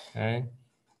 Okay.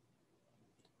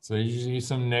 So there's usually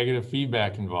some negative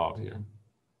feedback involved here.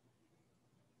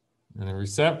 And the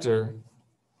receptor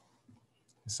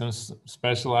is some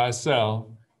specialized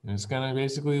cell, and it's going to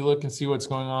basically look and see what's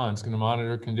going on. It's going to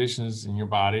monitor conditions in your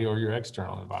body or your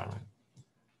external environment.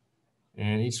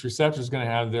 And each receptor is going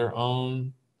to have their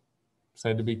own,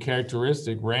 said to be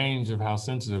characteristic, range of how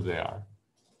sensitive they are.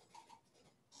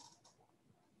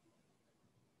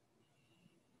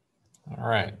 All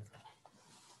right.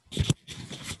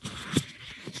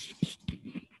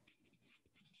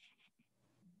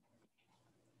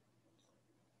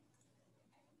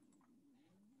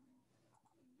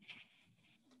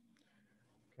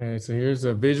 Okay, so here's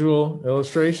a visual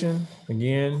illustration.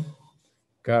 Again,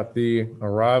 got the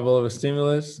arrival of a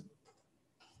stimulus,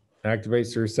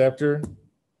 activates the receptor.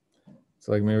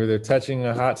 So like maybe they're touching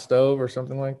a hot stove or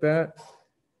something like that.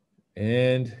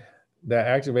 And that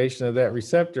activation of that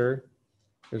receptor,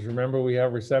 because remember we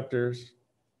have receptors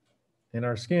in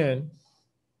our skin,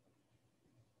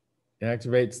 it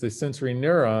activates the sensory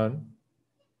neuron.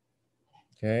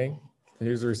 Okay,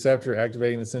 here's the receptor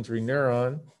activating the sensory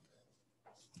neuron.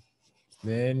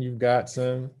 Then you've got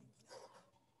some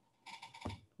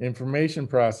information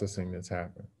processing that's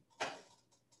happened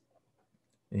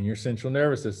in your central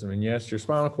nervous system. And yes, your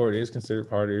spinal cord is considered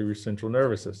part of your central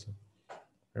nervous system.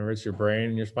 Remember, it's your brain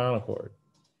and your spinal cord.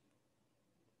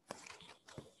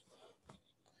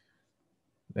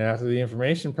 Now, after the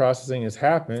information processing has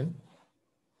happened,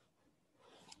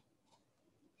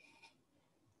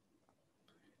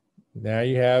 now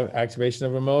you have activation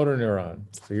of a motor neuron.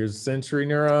 So here's a sensory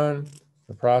neuron,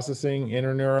 the processing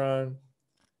interneuron,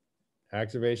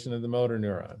 activation of the motor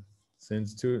neuron,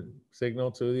 sends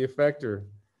signal to the effector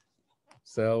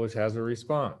cell, which has a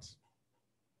response.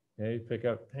 Okay, pick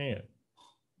up hand.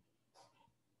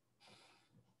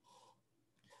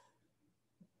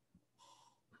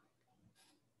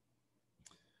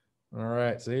 All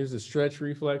right, so here's the stretch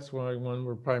reflex, one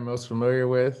we're probably most familiar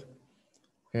with.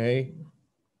 Okay,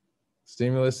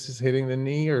 stimulus is hitting the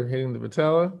knee or hitting the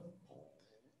patella.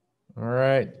 All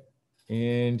right,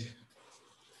 and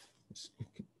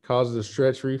causes a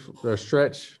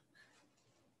stretch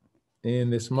in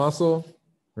this muscle.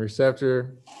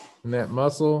 Receptor in that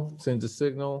muscle sends a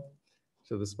signal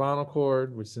to the spinal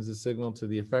cord, which sends a signal to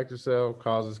the effector cell,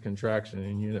 causes contraction,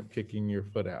 and you end up kicking your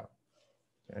foot out.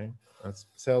 Okay, that's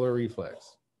patellar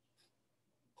reflex.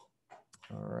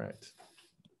 All right.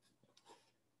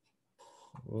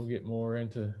 We'll get more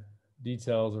into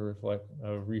details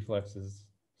of reflexes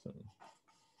soon.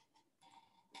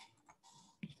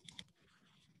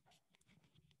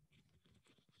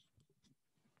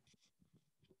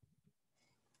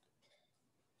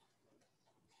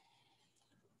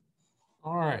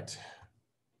 All right.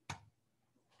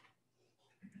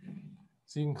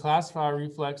 So you can classify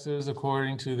reflexes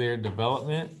according to their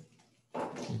development.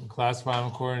 You can classify them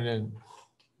according to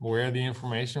where the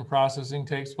information processing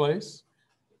takes place.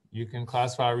 You can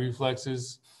classify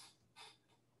reflexes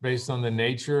based on the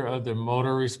nature of the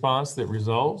motor response that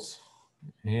results.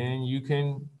 And you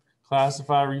can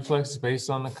classify reflexes based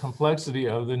on the complexity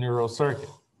of the neural circuit.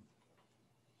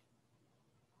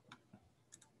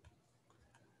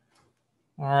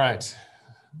 All right.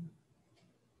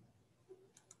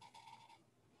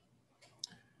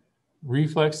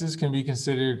 Reflexes can be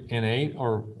considered innate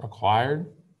or acquired.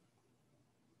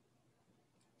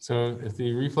 So if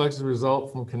the reflexes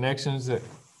result from connections that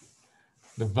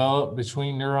develop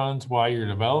between neurons while you're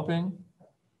developing,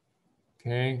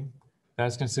 okay,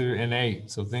 that's considered innate.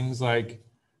 So things like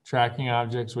tracking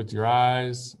objects with your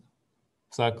eyes,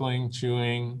 suckling,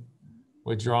 chewing,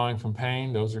 withdrawing from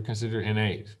pain, those are considered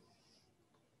innate.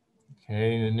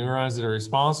 Okay, the neurons that are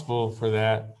responsible for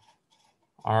that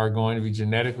are going to be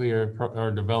genetically or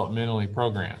developmentally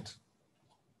programmed.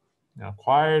 Now,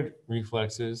 acquired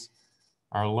reflexes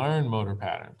are learned motor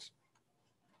patterns.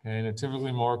 Okay, and they're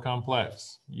typically more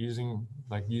complex, using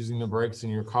the brakes in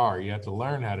your car. You have to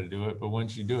learn how to do it, but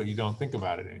once you do it, you don't think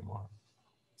about it anymore.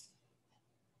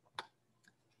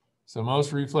 So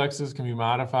most reflexes can be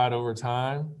modified over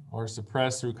time or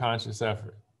suppressed through conscious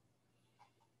effort.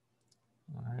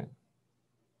 All right.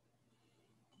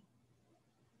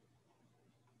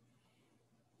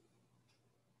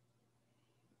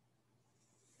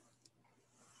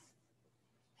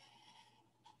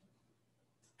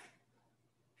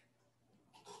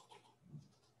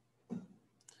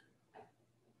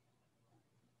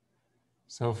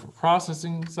 So for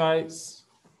processing sites,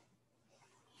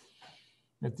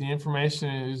 if the information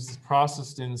is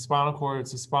processed in the spinal cord,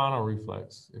 it's a spinal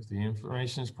reflex. If the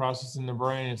information is processed in the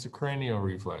brain, it's a cranial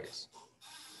reflex.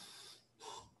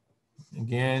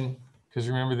 Again, because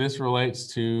remember, this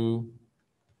relates to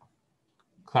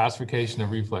classification of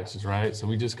reflexes, right? So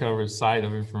we just covered site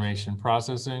of information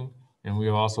processing, and we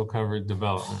have also covered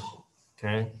development,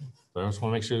 okay? So I just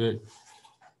want to make sure that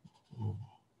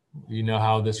you know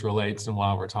how this relates and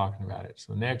why we're talking about it.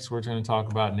 So next, we're going to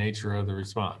talk about nature of the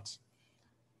response.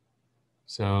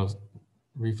 So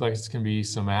reflexes can be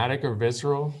somatic or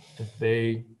visceral. If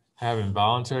they have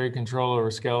involuntary control over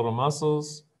skeletal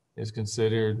muscles, it's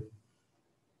considered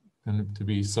to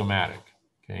be somatic.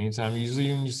 Okay, anytime, usually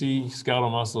when you see skeletal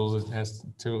muscles, it has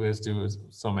to do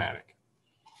with somatic.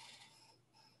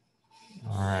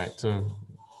 All right,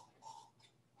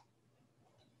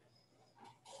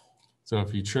 so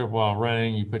if you trip while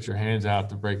running, you put your hands out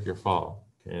to break your fall.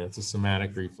 Okay, that's a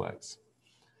somatic reflex.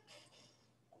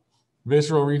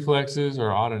 Visceral reflexes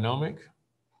are autonomic.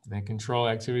 They control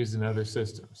activities in other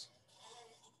systems.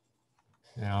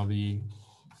 Now, the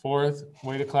fourth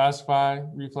way to classify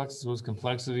reflexes was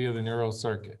complexity of the neural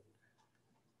circuit.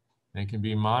 They can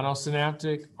be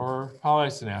monosynaptic or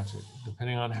polysynaptic,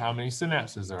 depending on how many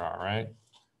synapses there are, right?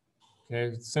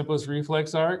 Okay, simplest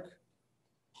reflex arc,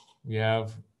 we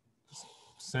have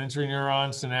sensory neuron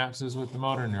synapses with the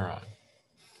motor neuron,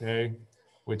 okay,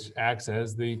 which acts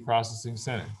as the processing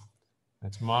center.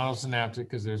 That's monosynaptic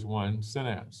because there's one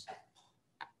synapse.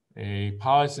 A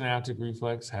polysynaptic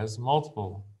reflex has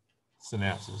multiple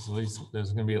synapses. At least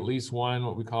there's going to be at least one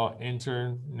what we call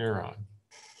interneuron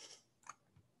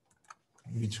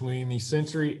between the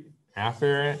sensory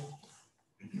afferent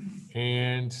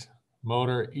and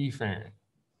motor efferent.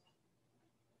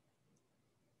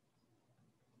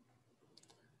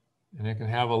 And it can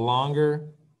have a longer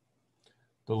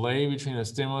delay between the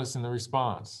stimulus and the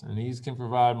response. And these can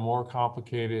provide more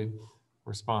complicated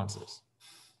responses.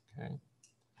 Okay.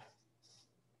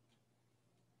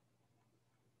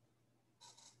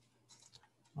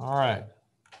 All right.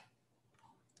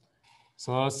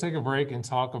 So let's take a break and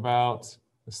talk about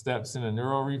the steps in a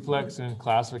neural reflex and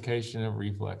classification of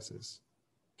reflexes.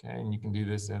 Okay, and you can do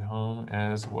this at home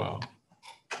as well.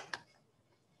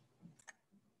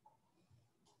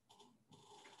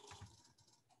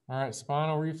 All right,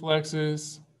 spinal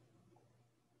reflexes.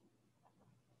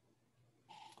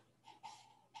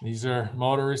 These are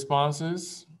motor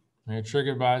responses. They're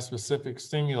triggered by specific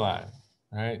stimuli,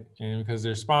 right? And because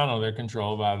they're spinal, they're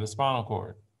controlled by the spinal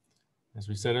cord. As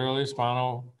we said earlier,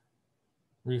 spinal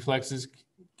reflexes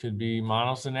could be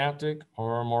monosynaptic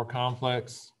or more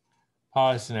complex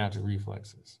polysynaptic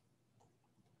reflexes.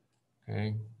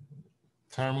 Okay,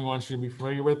 term we want you to be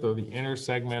familiar with are the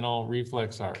intersegmental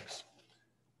reflex arcs.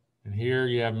 And here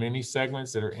you have many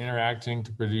segments that are interacting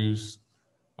to produce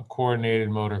a coordinated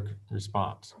motor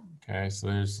response. Okay, so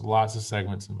there's lots of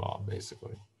segments involved,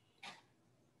 basically.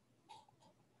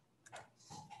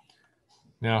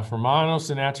 Now, for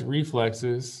monosynaptic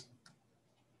reflexes,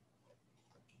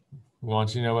 we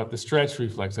want you to know about the stretch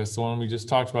reflex. That's the one we just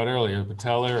talked about earlier, the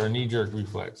patellar or knee-jerk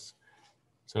reflex.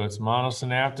 So it's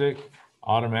monosynaptic,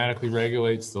 automatically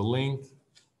regulates the length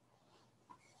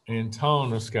and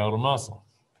tone of skeletal muscle.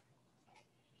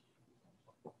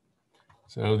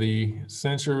 So the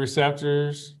sensory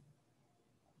receptors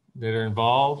that are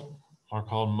involved are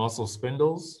called muscle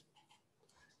spindles,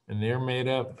 and they're made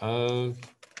up of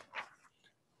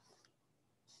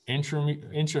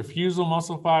intrafusal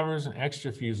muscle fibers and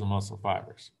extrafusal muscle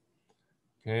fibers.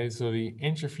 Okay, so the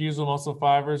intrafusal muscle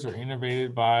fibers are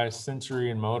innervated by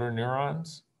sensory and motor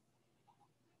neurons.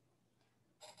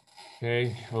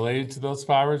 Okay, related to those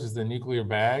fibers is the nuclear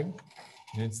bag.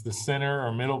 And it's the center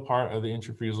or middle part of the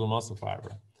intrafusal muscle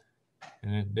fiber.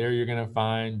 And there you're going to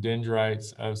find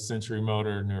dendrites of sensory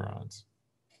motor neurons.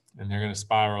 And they're going to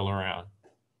spiral around.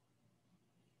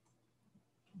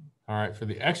 All right, for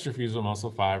the extrafusal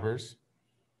muscle fibers,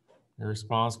 they're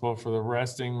responsible for the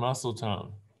resting muscle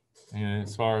tone. And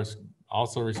as far as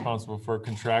also responsible for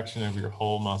contraction of your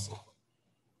whole muscle.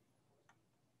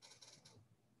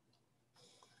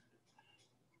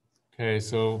 Okay,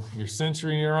 so your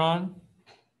sensory neuron,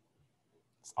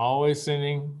 it's always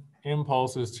sending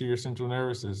impulses to your central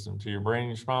nervous system, to your brain and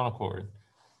your spinal cord.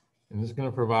 And this is going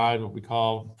to provide what we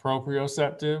call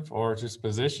proprioceptive or just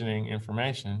positioning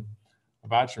information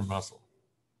about your muscle.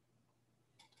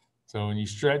 So when you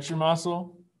stretch your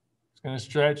muscle, it's going to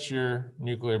stretch your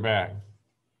nuclear bag.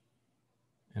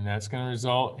 And that's going to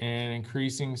result in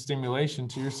increasing stimulation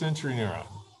to your sensory neuron,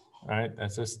 right?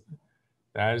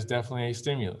 That is definitely a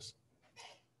stimulus.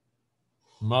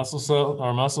 Muscle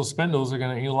spindles are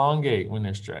going to elongate when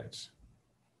they're stretched.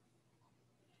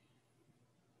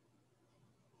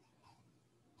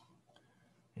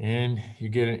 And you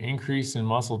get an increase in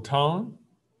muscle tone.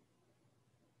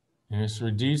 And this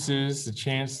reduces the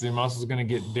chance the muscle is going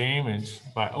to get damaged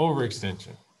by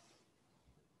overextension.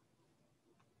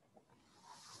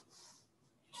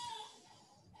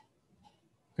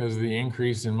 Because the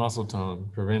increase in muscle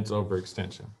tone prevents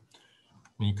overextension.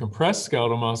 When you compress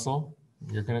skeletal muscle,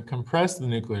 you're going to compress the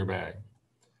nuclear bag.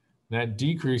 That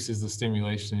decreases the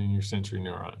stimulation in your sensory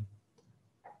neuron,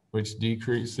 which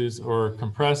decreases or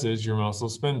compresses your muscle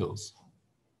spindles,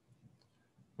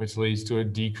 which leads to a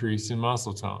decrease in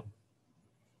muscle tone.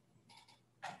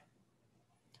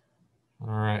 All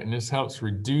right, and this helps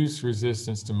reduce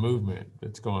resistance to movement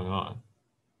that's going on.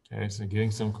 Okay, so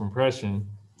getting some compression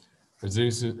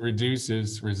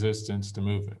reduces resistance to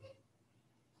movement.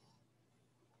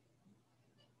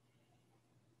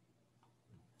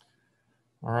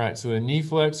 All right, so the knee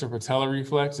flex or patellar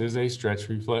reflex is a stretch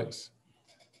reflex,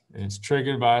 and it's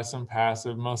triggered by some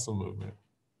passive muscle movement.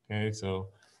 Okay, so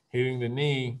hitting the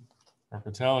knee or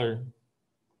patellar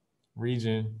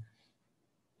region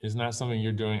is not something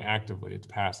you're doing actively, it's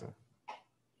passive.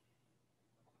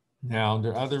 Now,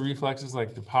 there are other reflexes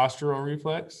like the postural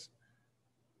reflex,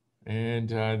 and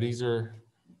these are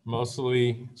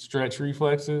mostly stretch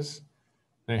reflexes.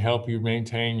 They help you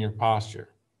maintain your posture.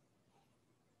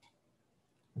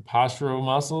 The postural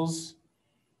muscles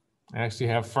actually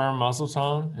have firm muscle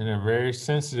tone and are very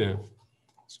sensitive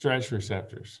stretch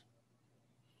receptors.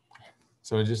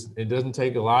 So it doesn't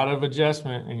take a lot of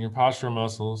adjustment in your postural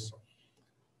muscles,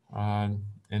 and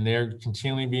they're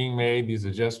continually being made. These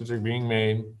adjustments are being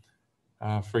made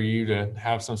for you to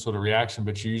have some sort of reaction,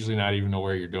 but you usually not even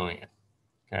aware you're doing it.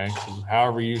 Okay, so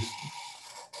however you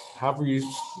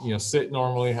sit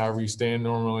normally, however you stand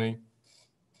normally,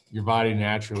 your body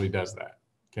naturally does that.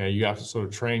 Okay, you have to sort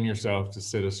of train yourself to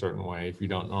sit a certain way if you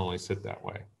don't normally sit that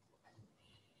way.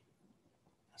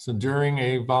 So during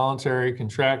a voluntary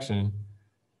contraction,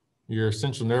 your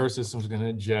central nervous system is going to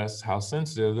adjust how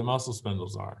sensitive the muscle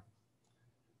spindles are.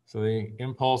 So the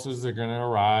impulses are going to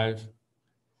arrive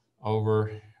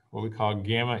over what we call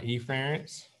gamma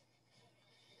efferents.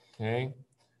 Okay,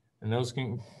 and those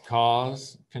can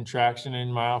cause contraction in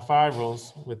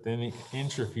myofibrils within the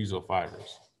intrafusal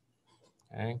fibers.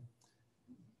 Okay,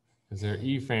 because they're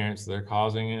efferents, they're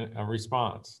causing a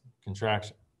response,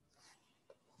 contraction.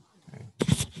 Okay.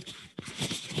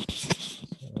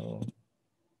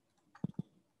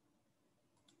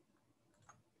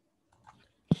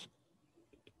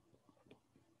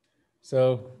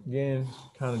 So again,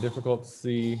 kind of difficult to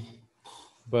see,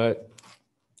 but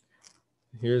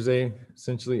here's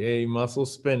essentially a muscle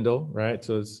spindle, right?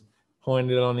 So it's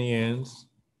pointed on the ends.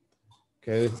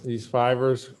 Okay, these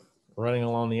fibers running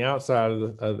along the outside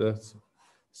of the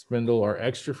spindle are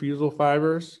extrafusal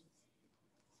fibers,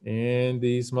 and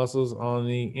these muscles on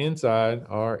the inside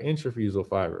are intrafusal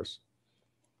fibers.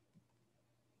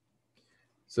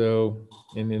 So,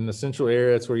 and in the central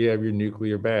area, that's where you have your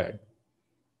nuclear bag.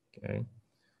 Okay,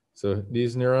 so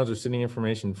these neurons are sending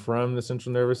information from the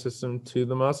central nervous system to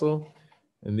the muscle,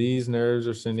 and these nerves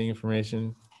are sending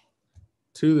information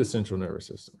to the central nervous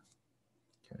system.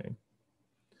 Okay,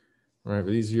 all right,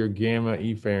 but these are your gamma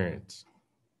efferents.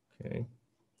 Okay,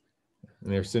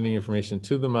 and they're sending information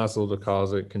to the muscle to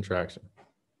cause a contraction.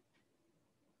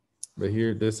 But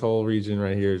here, this whole region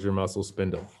right here is your muscle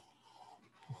spindle.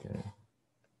 Okay,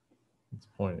 it's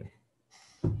pointed.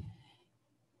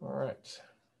 All right.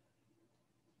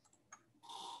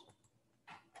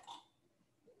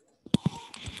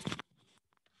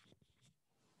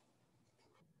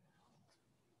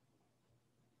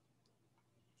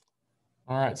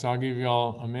 All right, so I'll give you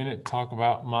all a minute to talk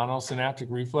about monosynaptic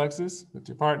reflexes with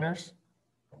your partners.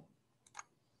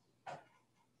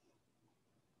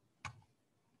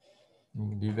 You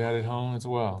can do that at home as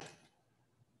well.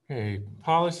 Okay,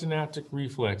 polysynaptic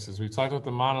reflexes. We talked about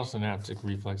the monosynaptic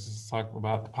reflexes. Let's talk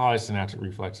about the polysynaptic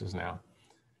reflexes now.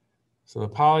 So the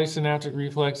polysynaptic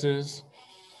reflexes,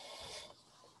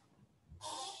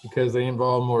 because they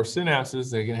involve more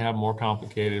synapses, they can have more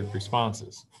complicated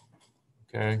responses.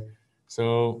 Okay,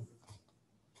 so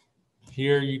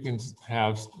here you can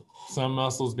have some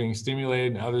muscles being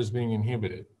stimulated and others being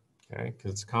inhibited, okay,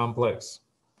 because it's complex.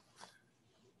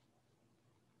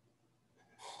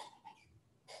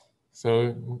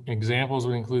 So examples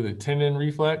would include the tendon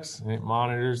reflex, and it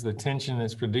monitors the tension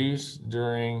that's produced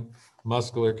during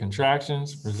muscular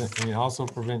contractions, and it also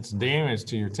prevents damage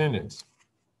to your tendons.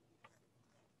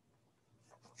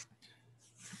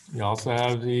 You also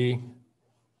have the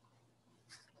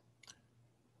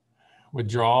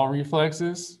withdrawal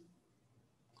reflexes.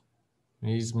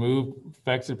 These move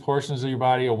affected portions of your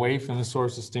body away from the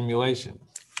source of stimulation.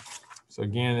 So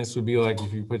again, this would be like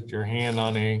if you put your hand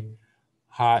on a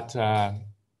hot frying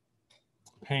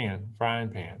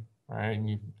pan, right? And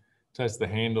you touch the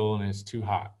handle and it's too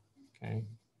hot, okay?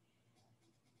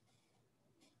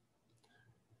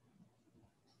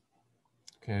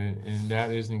 Okay, and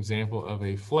that is an example of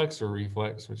a flexor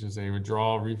reflex, which is a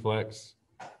withdrawal reflex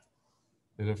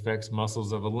that affects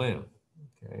muscles of a limb,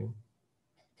 okay?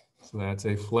 So that's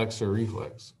a flexor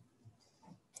reflex.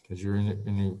 Because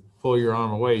when you pull your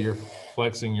arm away, you're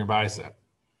flexing your bicep.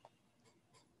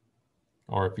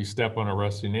 Or if you step on a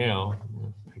rusty nail,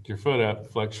 pick your foot up,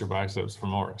 flex your biceps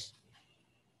femoris.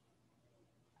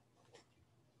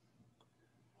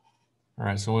 All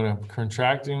right, so when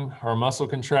a muscle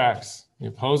contracts, the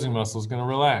opposing muscle is going to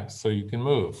relax so you can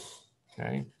move,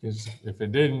 okay? Because if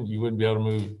it didn't, you wouldn't be able to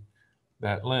move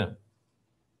that limb.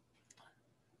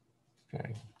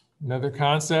 Okay, another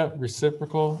concept,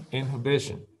 reciprocal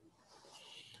inhibition.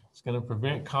 It's going to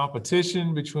prevent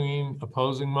competition between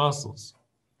opposing muscles.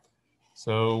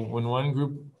 So when one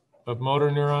group of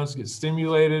motor neurons get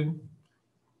stimulated.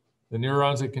 The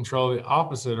neurons that control the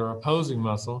opposite or opposing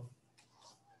muscle.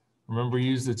 Remember, we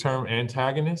use the term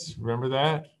antagonist. Remember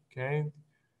that? Okay.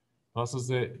 Muscles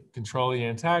that control the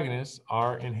antagonist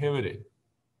are inhibited.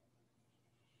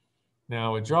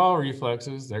 Now, withdrawal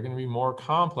reflexes, they're going to be more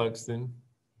complex than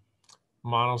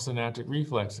monosynaptic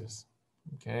reflexes.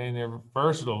 Okay, and they're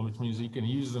versatile, which means you can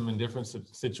use them in different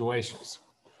situations.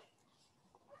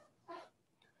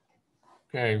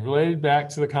 Okay, related back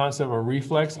to the concept of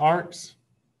reflex arcs,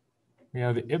 we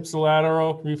have the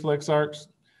ipsilateral reflex arcs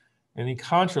and the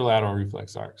contralateral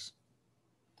reflex arcs.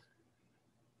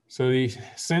 So the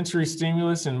sensory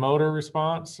stimulus and motor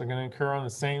response are going to occur on the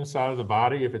same side of the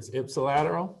body if it's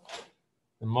ipsilateral.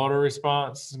 The motor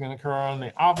response is going to occur on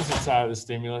the opposite side of the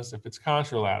stimulus if it's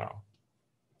contralateral.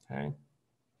 Okay.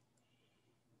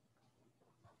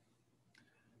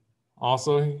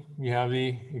 Also, you have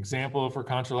the example for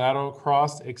contralateral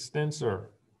cross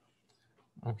extensor.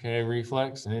 Okay,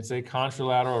 reflex, and it's a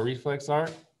contralateral reflex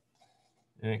arc,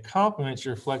 and it complements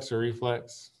your flexor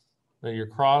reflex, but your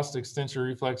cross extensor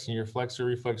reflex and your flexor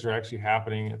reflex are actually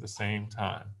happening at the same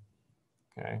time.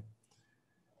 Okay,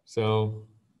 so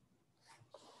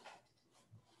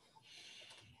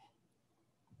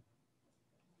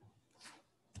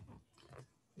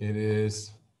it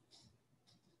is.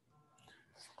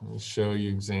 Let me show you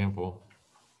example.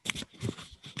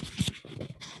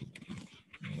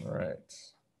 All right,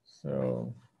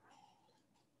 so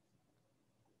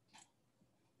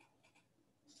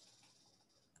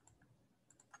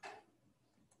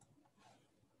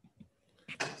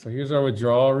here's our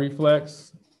withdrawal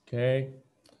reflex, okay?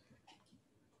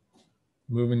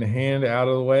 Moving the hand out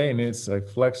of the way, and it's a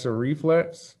flexor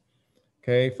reflex,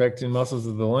 okay, affecting muscles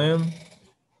of the limb.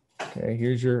 Okay,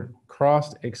 here's your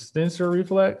cross extensor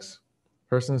reflex.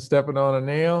 Person stepping on a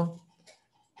nail.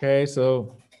 Okay,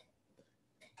 so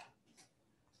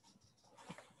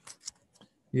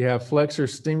you have flexor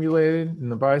stimulated in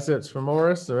the biceps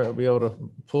femoris, so it'll be able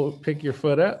to pick your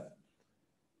foot up.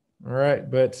 All right,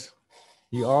 but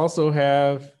you also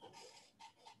have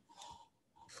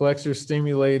flexor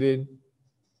stimulated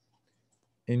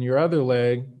in your other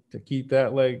leg to keep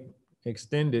that leg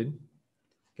extended.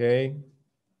 Okay,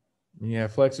 and you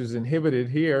have flexors inhibited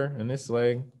here in this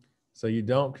leg, so you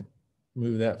don't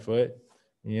move that foot.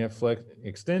 And you have flex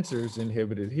extensors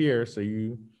inhibited here, so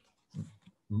you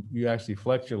actually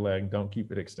flex your leg, don't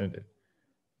keep it extended.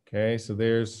 Okay, so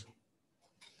there's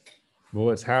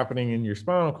what's happening in your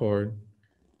spinal cord.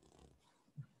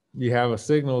 You have a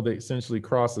signal that essentially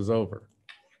crosses over.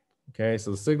 Okay,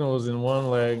 so the signal is in one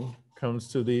leg, comes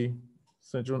to the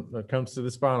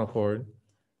spinal cord,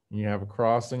 and you have a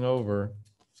crossing over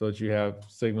so that you have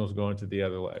signals going to the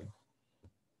other leg.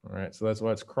 All right, so that's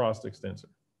why it's crossed extensor.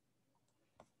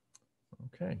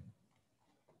 Okay.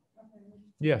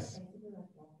 Yes.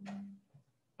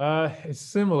 It's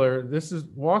similar. This is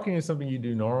walking is something you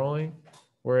do normally,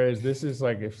 whereas this is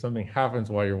like if something happens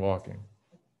while you're walking.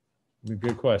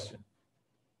 Good question.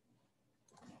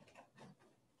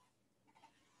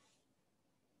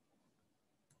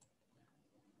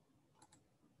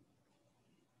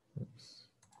 Oops.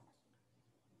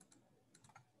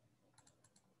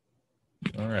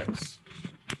 All right.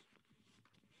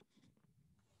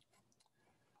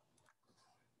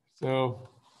 So,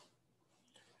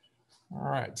 all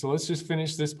right, so let's just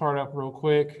finish this part up real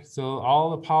quick. So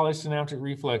all the polysynaptic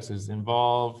reflexes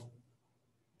involve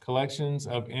collections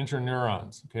of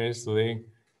interneurons, okay? So they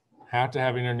have to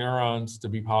have interneurons to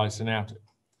be polysynaptic.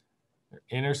 They're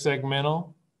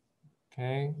intersegmental,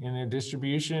 okay, in their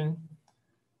distribution.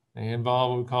 They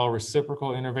involve what we call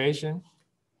reciprocal innervation,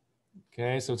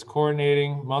 okay? So it's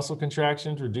coordinating muscle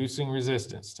contractions, reducing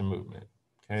resistance to movement,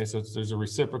 okay? So there's a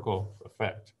reciprocal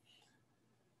effect.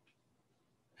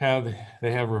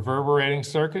 They have reverberating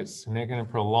circuits, and they're going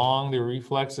to prolong the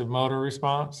reflexive motor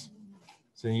response.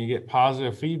 So you get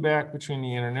positive feedback between the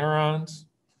interneurons.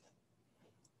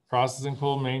 Processing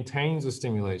pull maintains the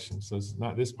stimulation. So it's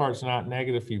not, this part's not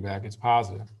negative feedback, it's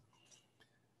positive.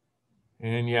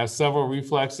 And you have several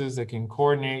reflexes that can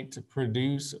coordinate to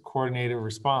produce a coordinated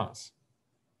response.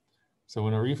 So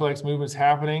when a reflex movement's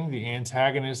happening, the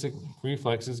antagonistic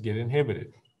reflexes get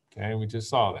inhibited. Okay, we just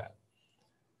saw that.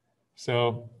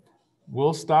 So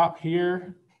we'll stop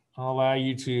here. I'll allow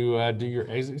you to do your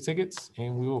exit tickets,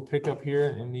 and we will pick up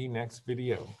here in the next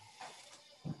video.